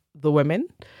described the women.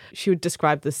 She would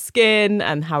describe the skin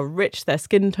and how rich their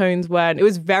skin tones were. And it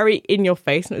was very in your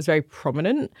face and it was very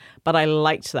prominent. But I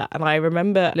liked that. And I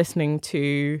remember listening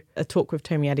to a talk with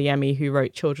Tomi Adeyemi, who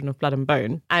wrote Children of Blood and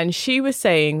Bone. And she was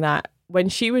saying that when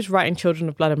she was writing Children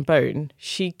of Blood and Bone,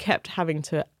 she kept having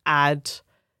to add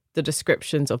the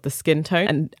descriptions of the skin tone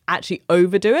and actually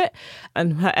overdo it.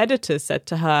 And her editor said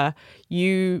to her,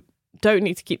 you don't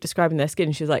need to keep describing their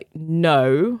skin. She was like,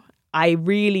 no, I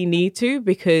really need to,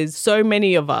 because so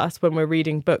many of us, when we're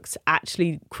reading books,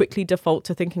 actually quickly default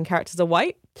to thinking characters are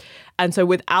white. And so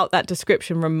without that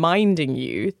description reminding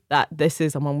you that this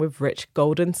is someone with rich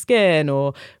golden skin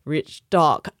or rich,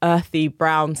 dark, earthy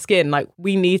brown skin, like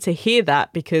we need to hear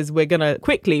that because we're going to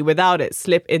quickly, without it,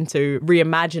 slip into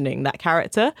reimagining that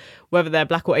character, whether they're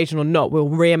Black or Asian or not. We'll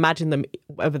reimagine them,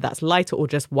 whether that's lighter or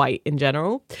just white in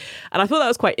general. And I thought that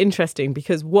was quite interesting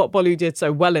because what Bolu did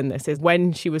so well in this is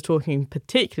when she was talking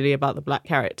particularly about the Black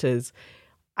characters,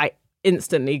 I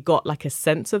instantly got like a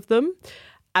sense of them.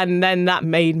 And then that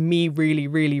made me really,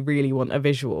 really, really want a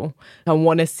visual. I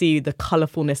want to see the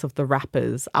colourfulness of the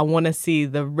wrappers. I want to see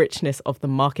the richness of the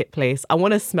marketplace. I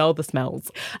want to smell the smells.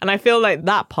 And I feel like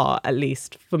that part, at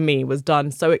least for me, was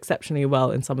done so exceptionally well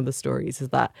in some of the stories, is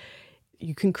that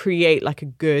you can create like a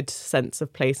good sense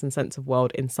of place and sense of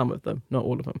world in some of them, not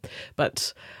all of them.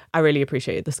 But I really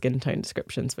appreciated the skin tone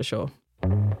descriptions for sure.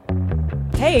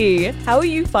 Hey, how are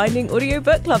you finding Audio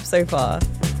Book Club so far?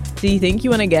 Do you think you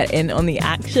want to get in on the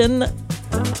action?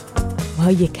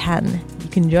 Well, you can. You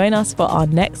can join us for our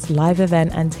next live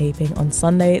event and taping on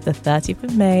Sunday, the 30th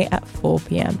of May at 4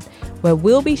 p.m, where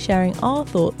we'll be sharing our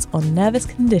thoughts on Nervous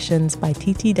Conditions by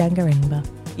Titi Dangarimba.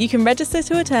 You can register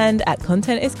to attend at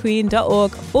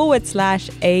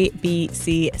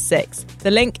contentisqueen.org/ABC6.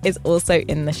 The link is also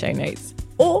in the show notes.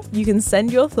 Or you can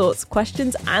send your thoughts,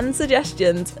 questions and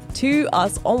suggestions to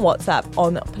us on WhatsApp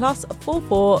on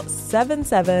 +44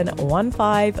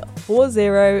 7715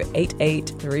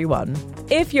 408831.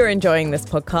 If you're enjoying this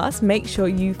podcast, make sure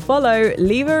you follow,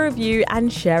 leave a review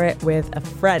and share it with a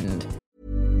friend.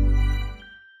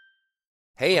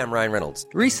 Hey, I'm Ryan Reynolds.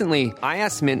 Recently, I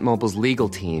asked Mint Mobile's legal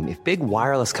team if big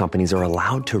wireless companies are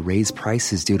allowed to raise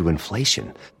prices due to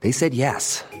inflation. They said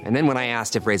yes. And then when I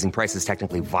asked if raising prices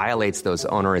technically violates those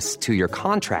onerous 2-year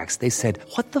contracts, they said,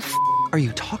 "What the f*** are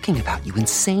you talking about, you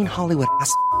insane Hollywood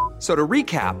ass?" So to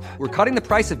recap, we're cutting the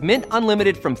price of Mint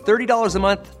Unlimited from $30 a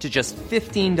month to just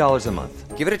 $15 a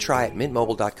month. Give it a try at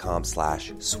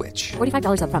mintmobile.com/switch.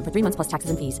 $45 up front for 3 months plus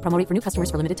taxes and fees. Promo rate for new customers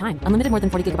for limited time. Unlimited more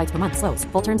than 40 gigabytes per month. Slows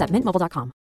full terms at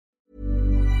mintmobile.com.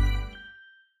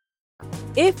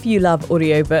 If you love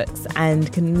audiobooks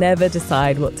and can never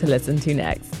decide what to listen to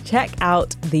next, check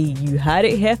out the You Heard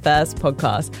It Here First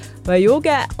podcast, where you'll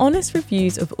get honest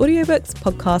reviews of audiobooks,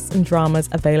 podcasts, and dramas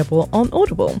available on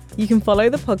Audible. You can follow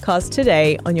the podcast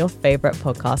today on your favourite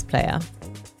podcast player.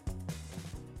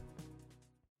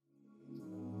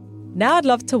 Now I'd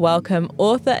love to welcome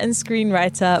author and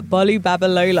screenwriter Bolu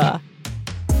Babalola.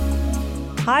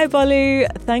 Hi, Bolu.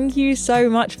 Thank you so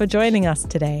much for joining us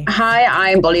today. Hi,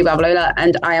 I'm Bolu Babalola,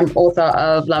 and I am author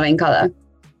of Love in Colour.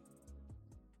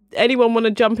 Anyone want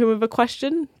to jump in with a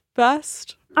question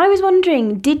first? I was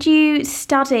wondering, did you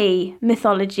study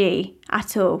mythology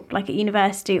at all, like at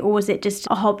university, or was it just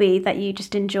a hobby that you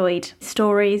just enjoyed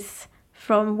stories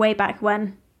from way back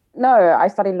when? No, I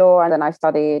studied law and then I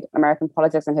studied American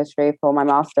politics and history for my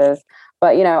master's.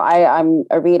 But, you know, I'm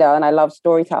a reader and I love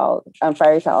storytelling and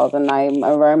fairy tales and I'm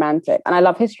a romantic and I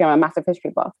love history. I'm a massive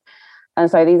history buff.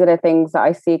 And so these are the things that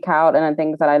I seek out and the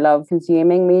things that I love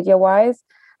consuming media-wise.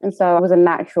 And so it was a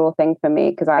natural thing for me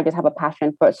because I just have a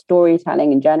passion for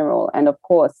storytelling in general. And of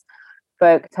course,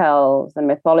 folk tales and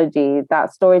mythology,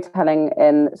 that storytelling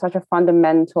in such a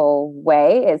fundamental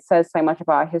way. It says so much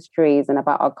about our histories and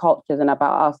about our cultures and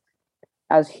about us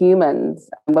as humans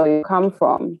and where we come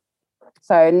from.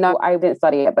 So no, I didn't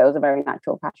study it, but it was a very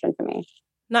natural passion for me.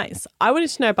 Nice. I wanted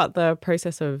to know about the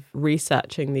process of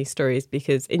researching these stories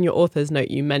because in your author's note,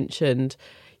 you mentioned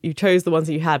you chose the ones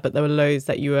that you had, but there were loads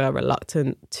that you were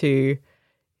reluctant to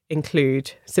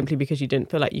include simply because you didn't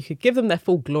feel like you could give them their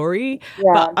full glory.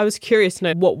 Yeah. But I was curious to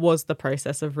know, what was the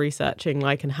process of researching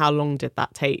like and how long did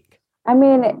that take? I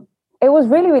mean, it was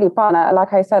really, really fun.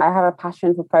 Like I said, I have a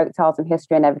passion for folk tales and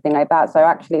history and everything like that. So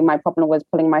actually my problem was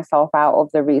pulling myself out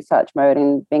of the research mode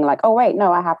and being like, oh, wait,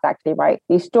 no, I have to actually write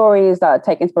these stories,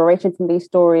 take inspiration from these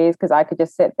stories, because I could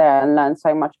just sit there and learn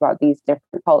so much about these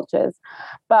different cultures.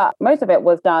 But most of it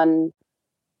was done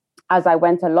as I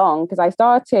went along, because I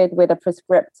started with a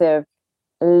prescriptive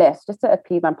list just to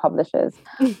appease my publishers.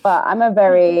 But I'm a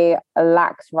very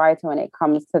lax writer when it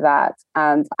comes to that.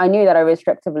 And I knew that a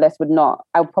restrictive list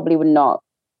I probably would not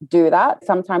do that.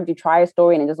 Sometimes you try a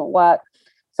story and it doesn't work.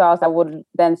 So I would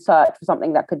then search for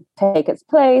something that could take its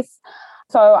place.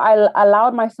 So I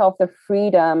allowed myself the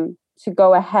freedom to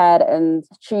go ahead and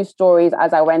choose stories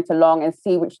as I went along and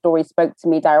see which stories spoke to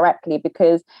me directly,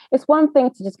 because it's one thing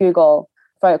to just Google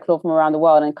folklore from around the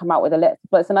world and come out with a list,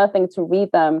 but it's another thing to read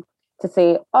them to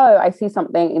see, oh, I see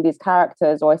something in these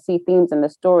characters or I see themes in the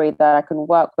story that I can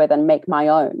work with and make my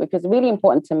own, which is really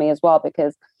important to me as well,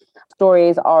 because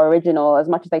stories are original as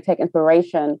much as they take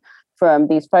inspiration from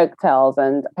these folk tales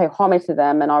and pay homage to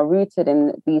them and are rooted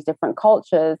in these different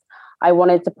cultures, I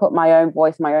wanted to put my own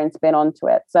voice, my own spin onto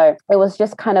it. So it was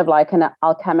just kind of like an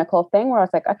alchemical thing where I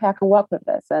was like, okay, I can work with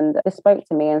this. And this spoke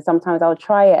to me. And sometimes I would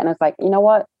try it and it's like, you know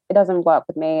what? It doesn't work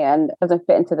with me and doesn't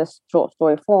fit into this short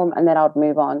story form. And then I would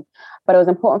move on. But it was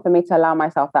important for me to allow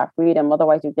myself that freedom.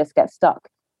 Otherwise, you just get stuck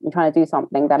in trying to do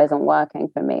something that isn't working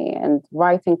for me. And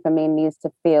writing for me needs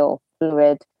to feel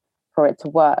fluid for it to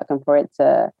work and for it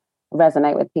to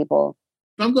resonate with people.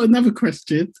 I've got another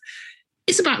question.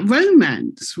 It's about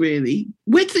romance, really.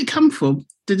 Where did it come from,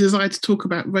 the desire to talk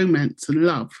about romance and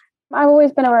love? I've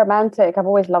always been a romantic. I've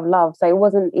always loved love. So it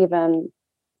wasn't even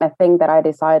a thing that I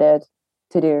decided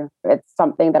to do. It's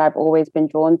something that I've always been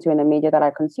drawn to in the media that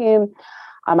I consume.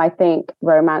 I think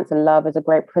romance and love is a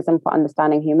great prism for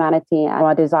understanding humanity and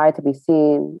our desire to be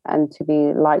seen and to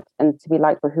be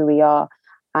liked for who we are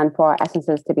and for our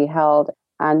essences to be held.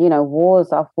 And, you know,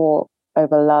 wars are fought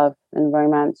over love and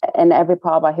romance. In every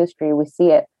part of our history, we see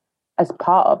it as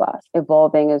part of us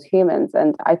evolving as humans.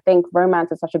 And I think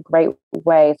romance is such a great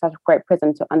way, such a great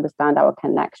prism to understand our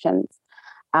connections.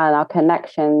 And our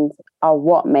connections are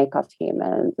what make us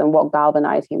humans and what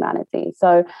galvanize humanity.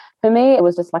 So for me, it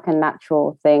was just like a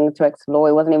natural thing to explore.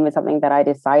 It wasn't even something that I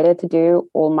decided to do.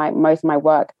 Most of my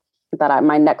work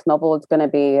my next novel is going to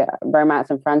be romance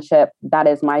and friendship. That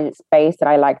is my space that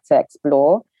I like to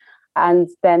explore. And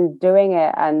then doing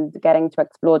it and getting to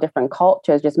explore different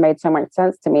cultures just made so much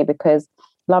sense to me because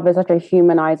love is such a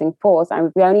humanizing force.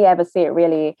 And we only ever see it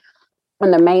really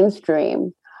in the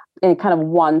mainstream in kind of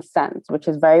one sense, which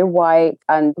is very white,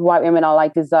 and white women are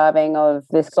like deserving of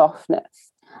this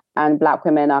softness, and Black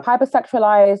women are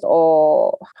hypersexualized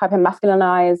or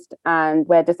hypermasculinized, and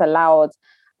we're disallowed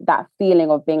that feeling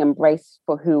of being embraced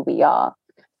for who we are.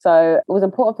 So it was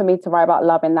important for me to write about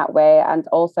love in that way and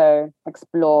also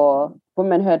explore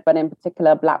womanhood, but in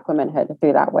particular Black womanhood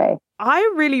through that way. I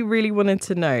really, really wanted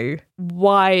to know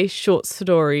why short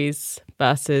stories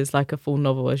versus like a full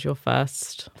novel as your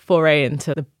first foray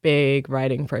into the big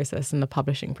writing process and the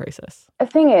publishing process. The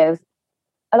thing is,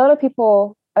 a lot of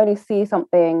people only see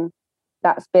something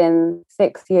that's been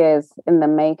 6 years in the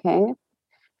making.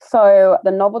 So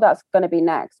the novel that's going to be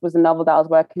next was a novel that I was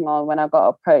working on when I got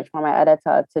approached by my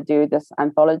editor to do this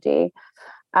anthology.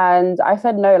 And I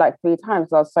said no like 3 times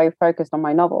because I was so focused on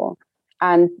my novel.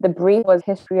 And the brief was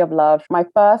History of Love. My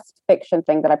first fiction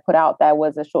thing that I put out there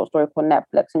was a short story called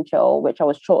Netflix and Chill, which I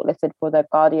was shortlisted for the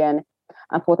Guardian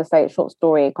and Fourth Estate short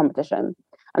story competition.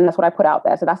 And that's what I put out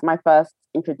there. So that's my first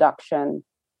introduction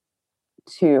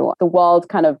to the world,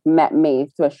 kind of met me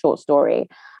through a short story.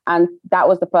 And that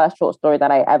was the first short story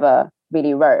that I ever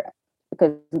really wrote.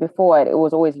 Because before it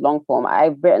was always long form.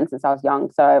 I've written since I was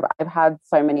young. So I've had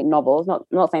so many novels,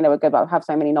 not saying they were good, but I have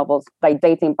so many novels like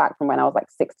dating back from when I was like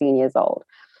 16 years old.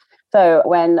 So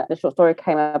when the short story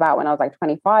came about when I was like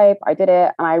 25, I did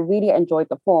it and I really enjoyed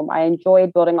the form. I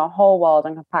enjoyed building a whole world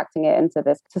and compacting it into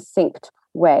this succinct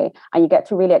way. And you get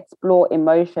to really explore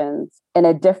emotions in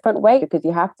a different way because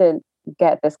you have to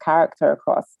get this character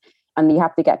across and you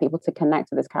have to get people to connect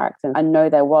to this character and know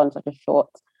their world in such a short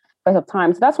space of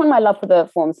time. So that's when my love for the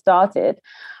form started.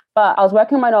 But I was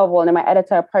working on my novel and then my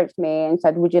editor approached me and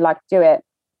said, would you like to do it?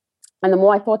 And the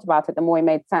more I thought about it, the more it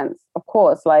made sense. Of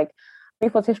course, like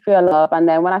brief was History of Love. And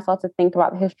then when I started to think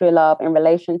about the history of love in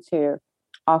relation to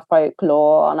our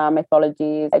folklore and our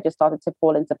mythologies, it just started to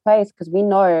fall into place because we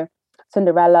know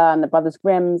Cinderella and the Brothers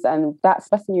Grimm's, and that's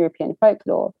Western European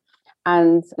folklore.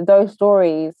 And those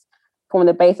stories form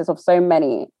the basis of so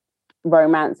many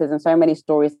romances and so many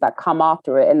stories that come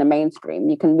after it in the mainstream.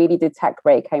 You can really detect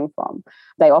where it came from.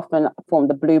 They often form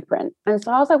the blueprint. And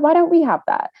so I was like, why don't we have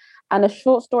that? And a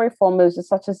short story form was just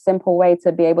such a simple way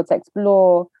to be able to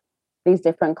explore these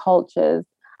different cultures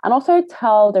and also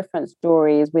tell different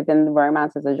stories within the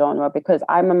romance as a genre, because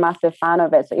I'm a massive fan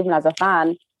of it. So even as a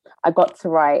fan, I got to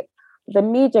write the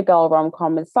media girl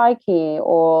rom-com with Psyche,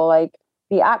 or like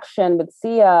the action with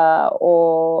Sia,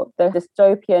 or the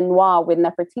dystopian noir with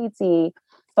Nefertiti.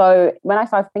 So when I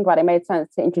started to think about it, it made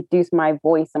sense to introduce my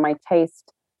voice and my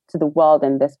taste to the world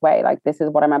in this way. Like, this is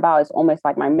what I'm about. It's almost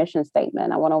like my mission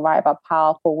statement. I want to write about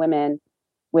powerful women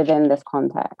within this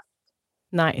context.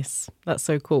 Nice. That's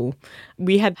so cool.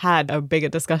 We had a bigger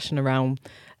discussion around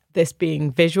this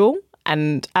being visual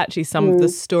and actually some of the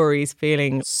stories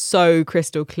feeling so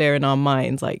crystal clear in our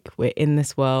minds. Like, we're in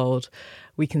this world.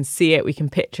 We can see it, we can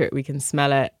picture it, we can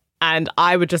smell it. And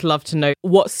I would just love to know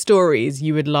what stories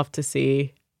you would love to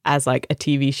see as like a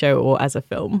TV show or as a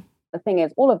film. The thing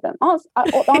is, all of them.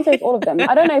 The answer is all of them.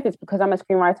 I don't know if it's because I'm a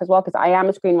screenwriter as well, because I am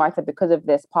a screenwriter because of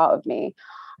this part of me.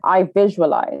 I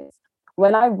visualize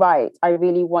When I write, I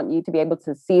really want you to be able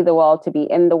to see the world, to be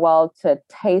in the world, to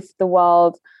taste the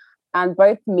world. And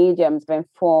both mediums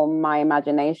inform my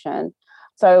imagination.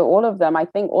 So all of them, I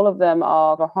think all of them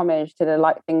are a homage to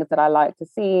the things that I like to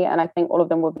see. And I think all of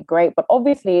them will be great. But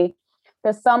obviously,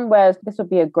 there's some where this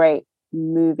would be a great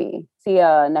movie.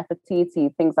 Sia,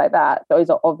 Nefertiti, things like that. Those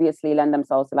are obviously lend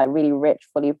themselves to like really rich,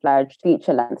 fully fledged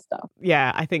feature length stuff.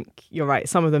 Yeah, I think you're right.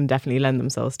 Some of them definitely lend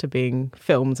themselves to being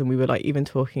films. And we were like even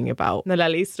talking about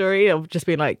Naleli's story of just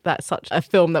being like, that's such a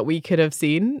film that we could have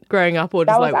seen growing up. Or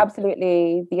just that was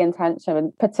absolutely the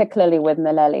intention, particularly with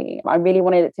Naleli. I really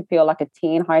wanted it to feel like a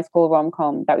teen high school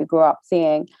rom-com that we grew up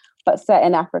seeing, but set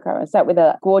in Africa and set with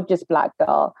a gorgeous Black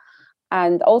girl.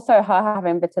 And also her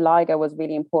having vitiligo was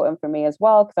really important for me as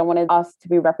well, because I wanted us to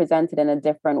be represented in a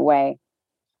different way.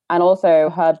 And also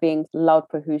her being loved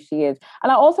for who she is.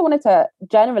 And I also wanted to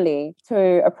generally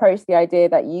to approach the idea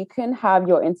that you can have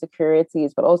your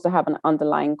insecurities, but also have an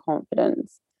underlying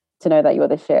confidence to know that you're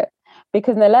the shit.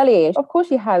 Because Naleli, of course,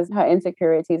 she has her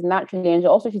insecurities naturally. And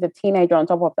also she's a teenager on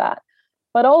top of that.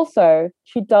 But also,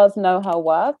 she does know her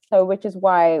worth. So, which is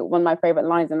why one of my favorite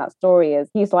lines in that story is,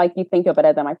 he's like, you think you're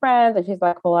better than my friends? And she's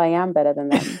like, well, I am better than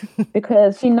them.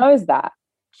 Because she knows that.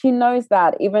 She knows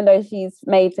that even though she's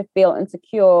made to feel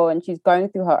insecure and she's going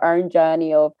through her own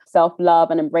journey of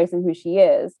self-love and embracing who she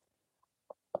is,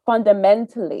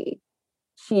 fundamentally,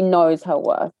 she knows her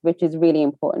worth, which is really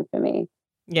important for me.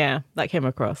 Yeah, that came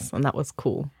across and that was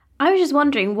cool. I was just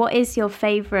wondering, what is your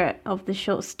favourite of the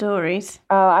short stories?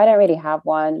 I don't really have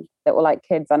one that were like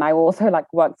kids, and I also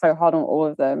like worked so hard on all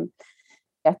of them.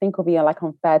 I think it'll be like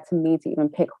unfair to me to even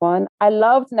pick one. I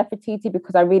loved Nefertiti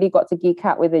because I really got to geek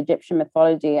out with Egyptian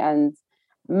mythology, and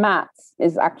Mat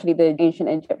is actually the ancient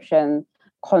Egyptian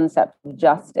concept of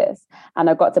justice. And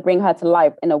I got to bring her to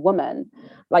life in a woman.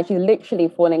 Like she's literally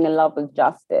falling in love with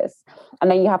justice. And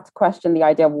then you have to question the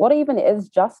idea of what even is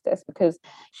justice, because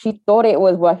she thought it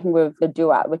was working with the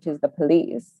Duat, which is the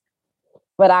police,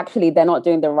 but actually they're not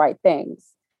doing the right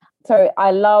things. So I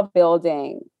love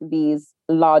building these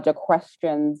larger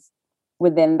questions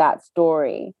within that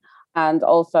story. And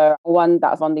also one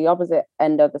that's on the opposite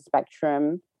end of the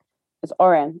spectrum is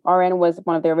Oren. Oren was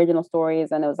one of the original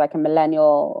stories, and it was like a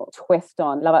millennial twist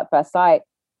on love at first sight.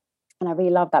 And I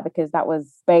really love that because that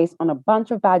was based on a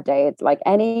bunch of bad dates. Like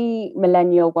any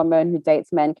millennial woman who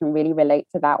dates men can really relate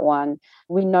to that one.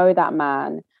 We know that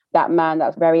man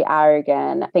that's very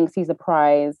arrogant, thinks he's a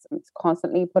prize, it's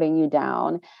constantly putting you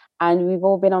down. And we've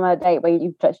all been on a date where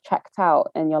you've just checked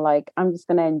out and you're like, I'm just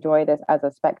going to enjoy this as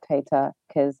a spectator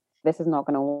because this is not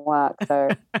going to work. So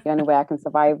the only way I can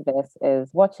survive this is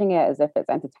watching it as if it's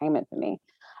entertainment for me.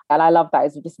 And I love that.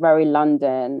 It's just very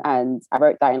London. And I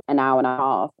wrote that in an hour and a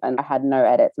half and I had no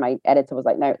edits. My editor was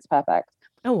like, no, it's perfect.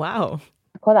 Oh, wow.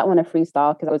 I call that one a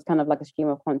freestyle because it was kind of like a stream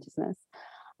of consciousness.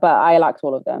 But I liked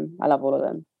all of them. I love all of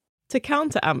them. To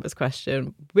counter Amber's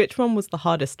question, which one was the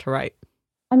hardest to write?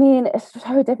 I mean, it's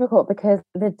so difficult because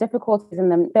the difficulties in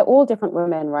them, they're all different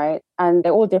women, right? And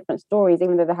they're all different stories,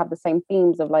 even though they have the same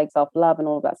themes of like self-love and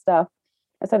all of that stuff.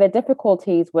 And so their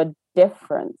difficulties were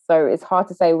different. So it's hard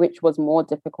to say which was more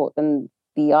difficult than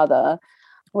the other.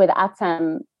 With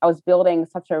Atem, I was building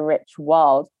such a rich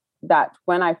world that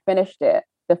when I finished it,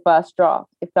 the first draft,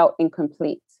 it felt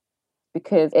incomplete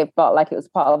because it felt like it was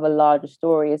part of a larger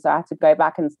story. So I had to go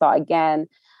back and start again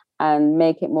and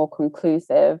make it more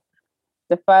conclusive.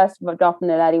 The first draft for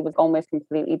Naleli was almost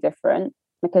completely different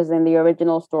because in the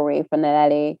original story for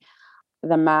Naleli,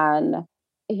 the man,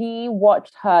 he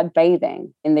watched her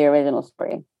bathing in the original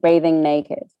story, bathing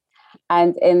naked.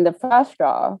 And in the first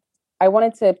draft, I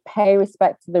wanted to pay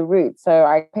respect to the roots. So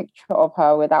I picture of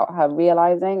her without her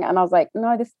realizing. And I was like,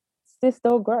 no, this is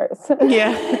still gross.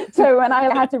 Yeah. So when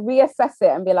I had to reassess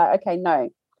it and be like, okay, no,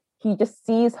 he just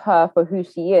sees her for who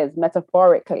she is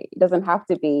metaphorically. It doesn't have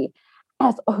to be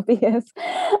as obvious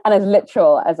and as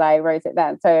literal as I wrote it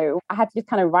then. So I had to just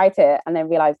kind of write it and then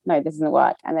realize, no, this doesn't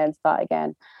work, and then start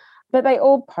again. But they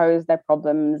all pose their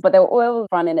problems, but they were all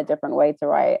run in a different way to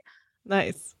write.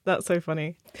 Nice. That's so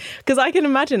funny. Because I can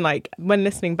imagine, like, when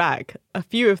listening back, a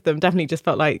few of them definitely just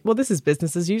felt like, well, this is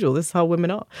business as usual. This is how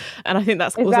women are. And I think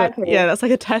that's exactly. Also, yeah, that's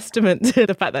like a testament to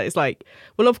the fact that it's like,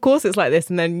 well, of course it's like this.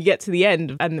 And then you get to the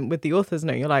end and with the author's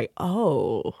note, you're like,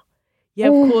 oh, yeah,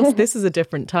 of course, this is a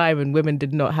different time and women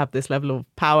did not have this level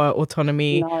of power,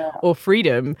 autonomy, or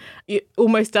freedom. It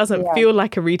almost doesn't feel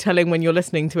like a retelling when you're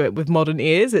listening to it with modern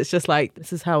ears. It's just like,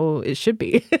 this is how it should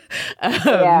be.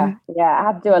 Yeah. I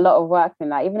had to do a lot of work in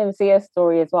that. Even in Sia's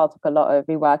story as well, took a lot of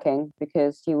reworking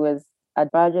because she was a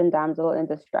virgin damsel in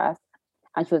distress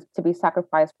and she was to be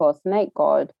sacrificed for a snake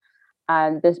god.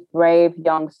 And this brave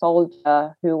young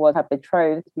soldier who was her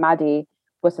betrothed, Maddie,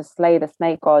 was to slay the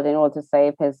snake god in order to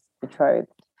save his betrothed.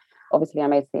 Obviously,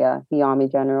 Amasia, the army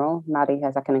general, Maddie,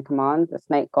 her second in command, the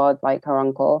snake god, like her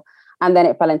uncle. And then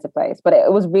it fell into place. But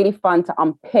it was really fun to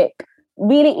unpick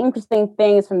really interesting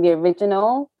things from the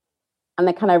original and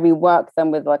then kind of rework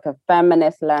them with like a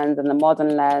feminist lens and the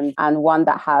modern lens and one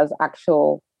that has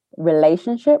actual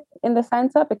relationship in the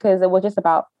center, because it was just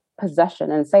about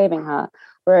possession and saving her.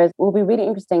 Whereas it will be really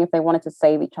interesting if they wanted to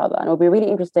save each other. And it will be really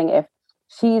interesting if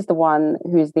she's the one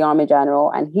who's the army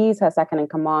general and he's her second in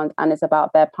command. And it's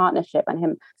about their partnership and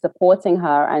him supporting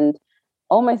her and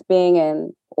almost being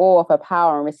in awe of her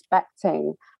power and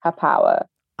respecting her power.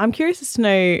 I'm curious as to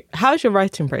know, how's your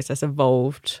writing process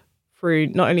evolved through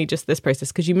not only just this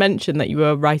process, because you mentioned that you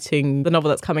were writing the novel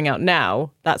that's coming out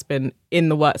now, that's been in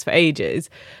the works for ages.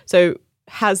 So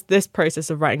has this process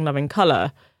of writing Love in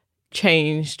Colour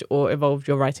changed or evolved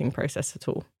your writing process at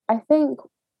all? I think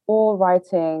all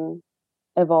writing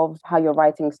evolves how your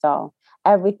writing style.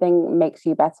 Everything makes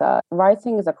you better.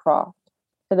 Writing is a craft.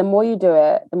 So the more you do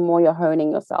it, the more you're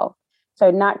honing yourself. So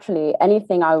naturally,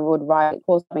 anything I would write, of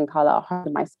course, in colour,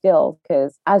 hone my skills,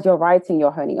 because as you're writing,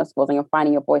 you're honing your skills and you're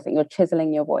finding your voice and you're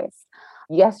chiseling your voice.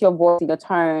 Yes, your voice, your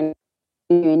tone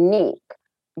is unique,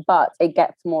 but it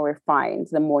gets more refined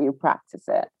the more you practice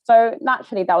it. So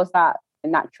naturally, that was that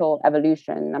natural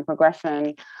evolution and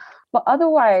progression. But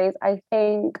otherwise, I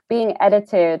think being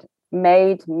edited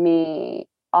made me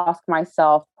ask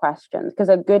myself questions, because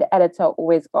a good editor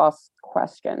always asks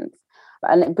questions.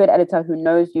 And a good editor who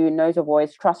knows you, knows your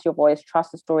voice, trusts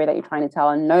the story that you're trying to tell,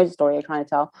 and knows the story you're trying to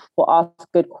tell, will ask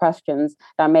good questions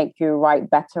that make you write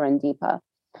better and deeper.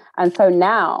 And so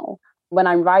now, when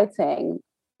I'm writing,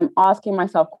 I'm asking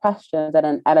myself questions that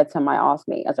an editor might ask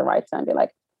me as a writer and be like,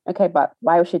 okay, but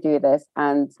why would she do this?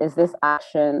 And is this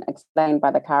action explained by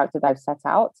the character that I've set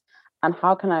out? And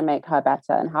how can I make her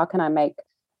better? And how can I make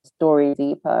the story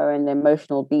deeper and the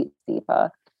emotional beats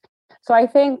deeper? So I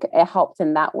think it helped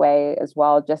in that way as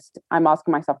well. Just I'm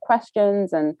asking myself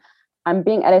questions, and I'm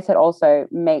being edited also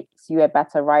makes you a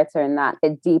better writer in that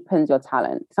it deepens your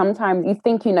talent. Sometimes you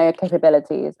think you know your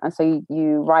capabilities, and so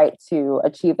you write to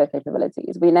achieve those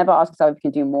capabilities. We never ask yourself if you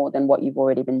can do more than what you've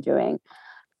already been doing.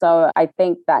 So I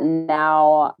think that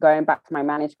now, going back to my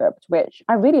manuscript, which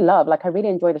I really love, like I really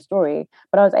enjoy the story,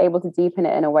 but I was able to deepen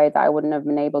it in a way that I wouldn't have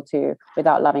been able to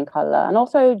without Love in Colour. And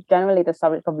also generally the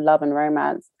subject of love and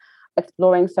romance,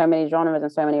 exploring so many genres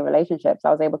and so many relationships,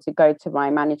 I was able to go to my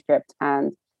manuscript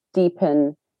and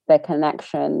deepen the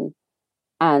connection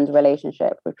and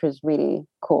relationship, which was really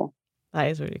cool. That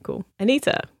is really cool.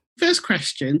 Anita? First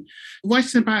question,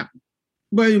 writing about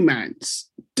romance,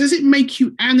 does it make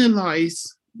you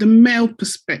analyse the male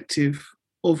perspective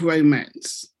of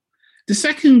romance? The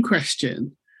second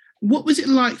question, what was it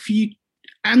like for you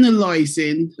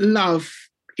analysing love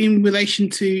in relation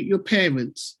to your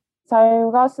parents? So in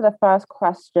regards to the first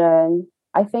question,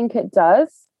 I think it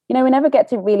does. You know, we never get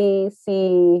to really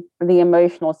see the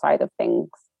emotional side of things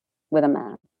with a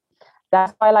man.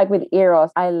 That's why, like with Eros,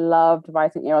 I loved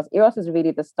writing Eros. Eros is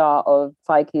really the start of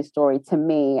Psyche's story to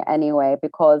me anyway,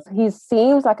 because he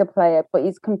seems like a player, but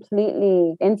he's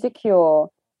completely insecure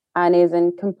and is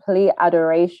in complete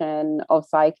adoration of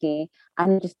Psyche,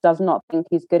 and he just does not think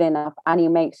he's good enough, and he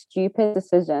makes stupid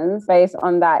decisions based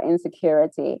on that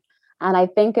insecurity. And I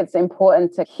think it's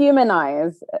important to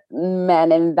humanize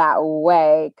men in that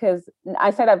way, because I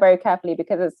say that very carefully,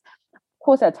 because it's, of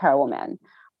course, they're terrible men.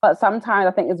 But sometimes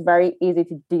I think it's very easy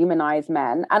to demonize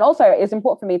men. And also it's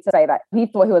important for me to say that he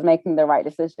thought he was making the right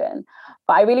decision.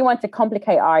 But I really want to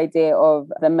complicate our idea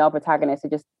of the male protagonist who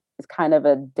just is kind of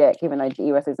a dick, even though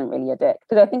Eros isn't really a dick.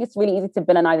 Because I think it's really easy to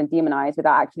villainize and demonize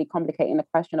without actually complicating the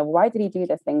question of why did he do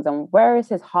these things and where is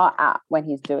his heart at when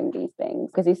he's doing these things?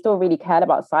 Because he still really cared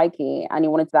about Psyche and he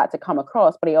wanted that to come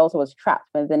across, but he also was trapped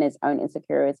within his own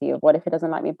insecurity of what if he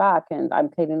doesn't like me back and I'm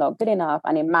clearly not good enough?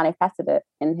 And he manifested it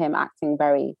in him acting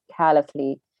very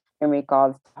carelessly in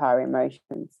regards to her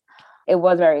emotions. It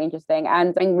was very interesting.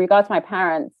 And in regards to my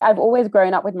parents, I've always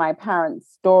grown up with my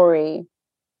parents' story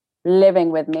living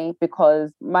with me,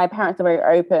 because my parents are very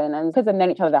open, and because they've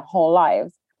known each other their whole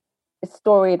lives, a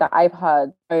story that I've heard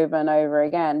over and over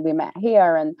again. We met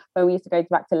here, and when we used to go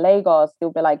back to Lagos,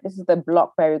 they'll be like, this is the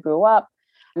block where we grew up.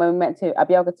 When we went to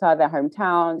Abeokuta, their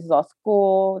hometown, this is our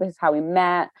school, this is how we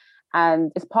met.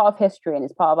 And it's part of history and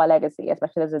it's part of our legacy,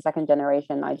 especially as a second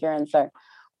generation Nigerian. So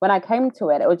when I came to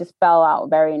it, it just fell out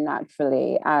very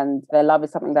naturally. And their love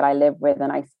is something that I live with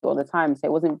and I see all the time. So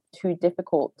it wasn't too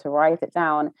difficult to write it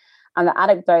down. And the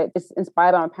anecdote is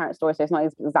inspired by my parents' story, so it's not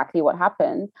exactly what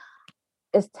happened.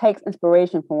 It takes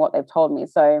inspiration from what they've told me.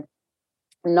 So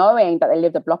knowing that they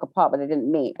lived a block apart but they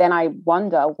didn't meet. Then I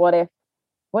wonder, what if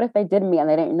they did meet and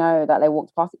they didn't know that they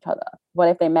walked past each other? What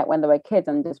if they met when they were kids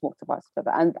and just walked past each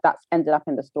other? And that's ended up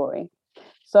in the story.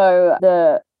 So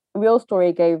the real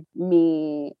story gave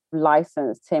me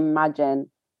license to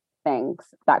imagine things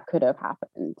that could have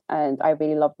happened. And I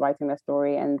really loved writing their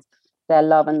story, and their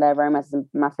love and their romance is a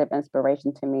massive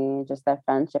inspiration to me, just their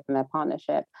friendship and their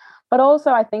partnership. But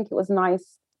also I think it was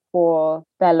nice for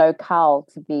their locale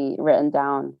to be written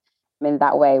down in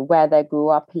that way, where they grew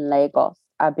up in Lagos,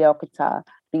 Abeokuta,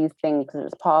 these things, because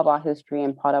it's part of our history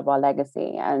and part of our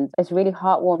legacy. And it's really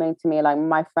heartwarming to me. Like,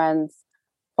 my friend's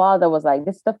father was like,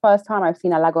 this is the first time I've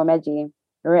seen Alagomeji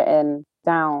written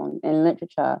down in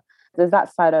literature. There's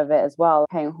that side of it as well,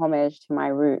 paying homage to my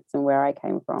roots and where I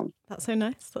came from. That's so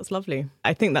nice. That's lovely.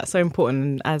 I think that's so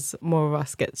important as more of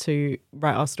us get to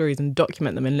write our stories and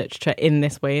document them in literature in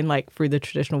this way, in like through the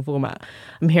traditional format.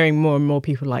 I'm hearing more and more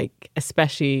people, like,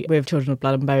 especially with Children of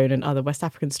Blood and Bone and other West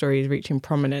African stories reaching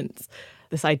prominence,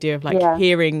 this idea of like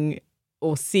hearing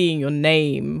or seeing your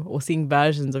name or seeing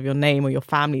versions of your name or your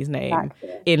family's name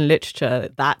in literature.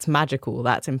 That's magical.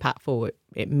 That's impactful.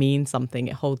 It means something.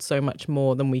 It holds so much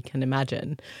more than we can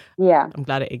imagine. Yeah. I'm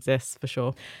glad it exists, for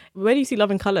sure. Where do you see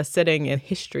Love and Colour sitting in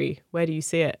history? Where do you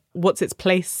see it? What's its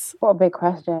place? What a big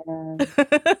question.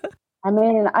 I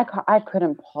mean, I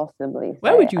couldn't possibly say.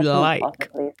 Where would you like?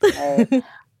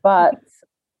 But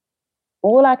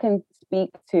all I can speak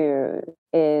to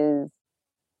is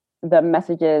the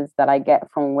messages that I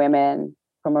get from women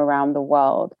from around the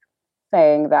world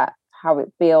saying that how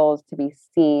it feels to be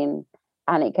seen,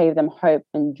 and it gave them hope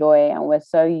and joy. And we're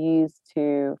so used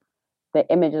to the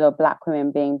images of Black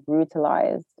women being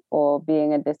brutalized or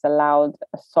being disallowed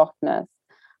a softness,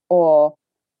 or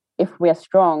if we're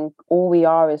strong, all we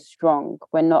are is strong.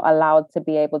 We're not allowed to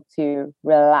be able to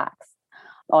relax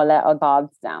or let our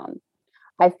guards down.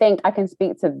 I think I can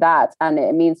speak to that, and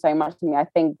it means so much to me. I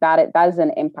think that that is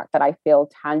an impact that I feel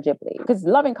tangibly, because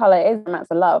Love and Colour is romance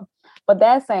of love, but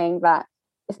they're saying that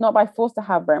it's not by force to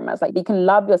have romance. Like, you can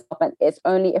love yourself, and it's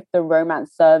only if the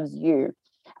romance serves you,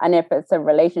 and if it's a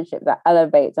relationship that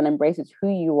elevates and embraces who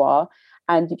you are,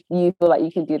 and you feel like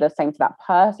you can do the same to that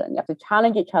person. You have to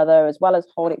challenge each other as well as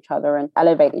hold each other and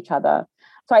elevate each other.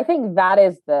 So I think that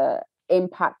is the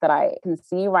impact that I can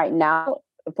see right now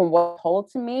from what's told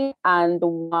to me, and the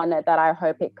one that I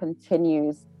hope it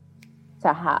continues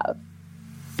to have.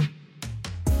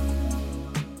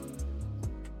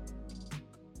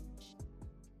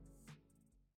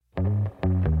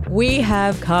 We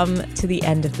have come to the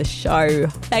end of the show.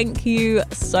 Thank you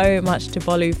so much to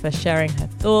Bolu for sharing her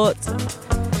thoughts.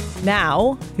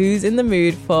 Now, who's in the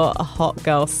mood for a hot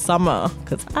girl summer?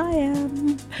 Because I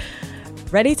am.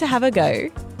 Ready to have a go?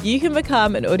 You can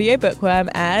become an audio bookworm,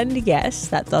 and yes,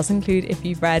 that does include if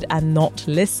you've read and not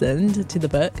listened to the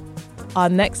book. Our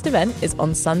next event is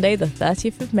on Sunday, the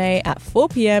 30th of May at 4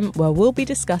 p.m, where we'll be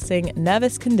discussing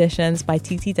Nervous Conditions by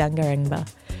Titi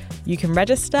Dangarengba. You can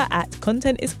register at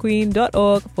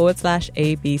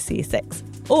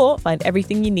contentisqueen.org/ABC6 or find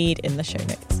everything you need in the show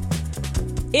notes.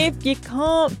 If you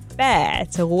can't bear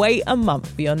to wait a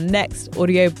month for your next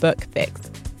audiobook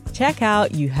fix, check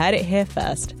out You Heard It Here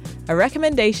First, a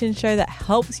recommendation show that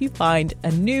helps you find a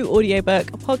new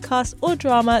audiobook, podcast, or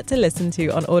drama to listen to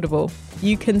on Audible.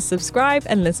 You can subscribe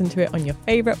and listen to it on your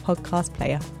favourite podcast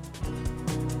player.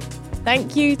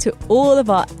 Thank you to all of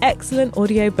our excellent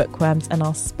audio bookworms and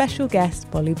our special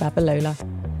guest, Bolu Babalola.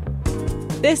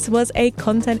 This was a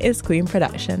Content is Queen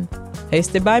production,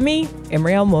 hosted by me,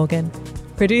 Imriel Morgan,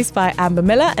 produced by Amber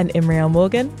Miller and Imriel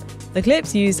Morgan. The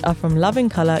clips used are from Love and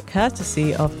Colour,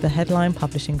 courtesy of the Headline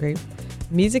Publishing Group.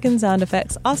 Music and sound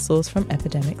effects are sourced from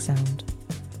Epidemic Sound.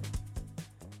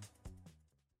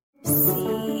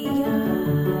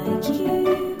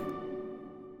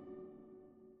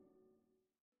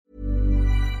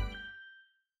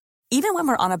 Even when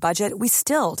we're on a budget, we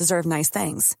still deserve nice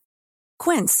things.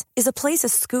 Quince is a place to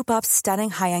scoop up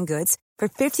stunning high-end goods for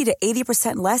 50 to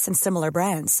 80% less than similar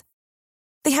brands.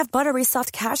 They have buttery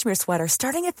soft cashmere sweaters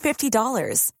starting at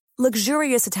 $50,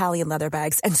 luxurious Italian leather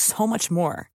bags, and so much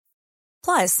more.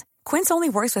 Plus, Quince only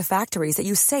works with factories that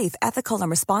use safe, ethical, and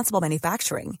responsible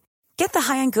manufacturing. Get the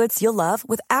high-end goods you'll love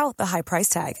without the high price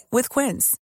tag with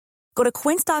Quince. Go to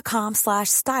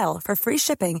quince.com/style for free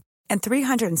shipping and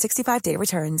 365-day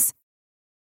returns.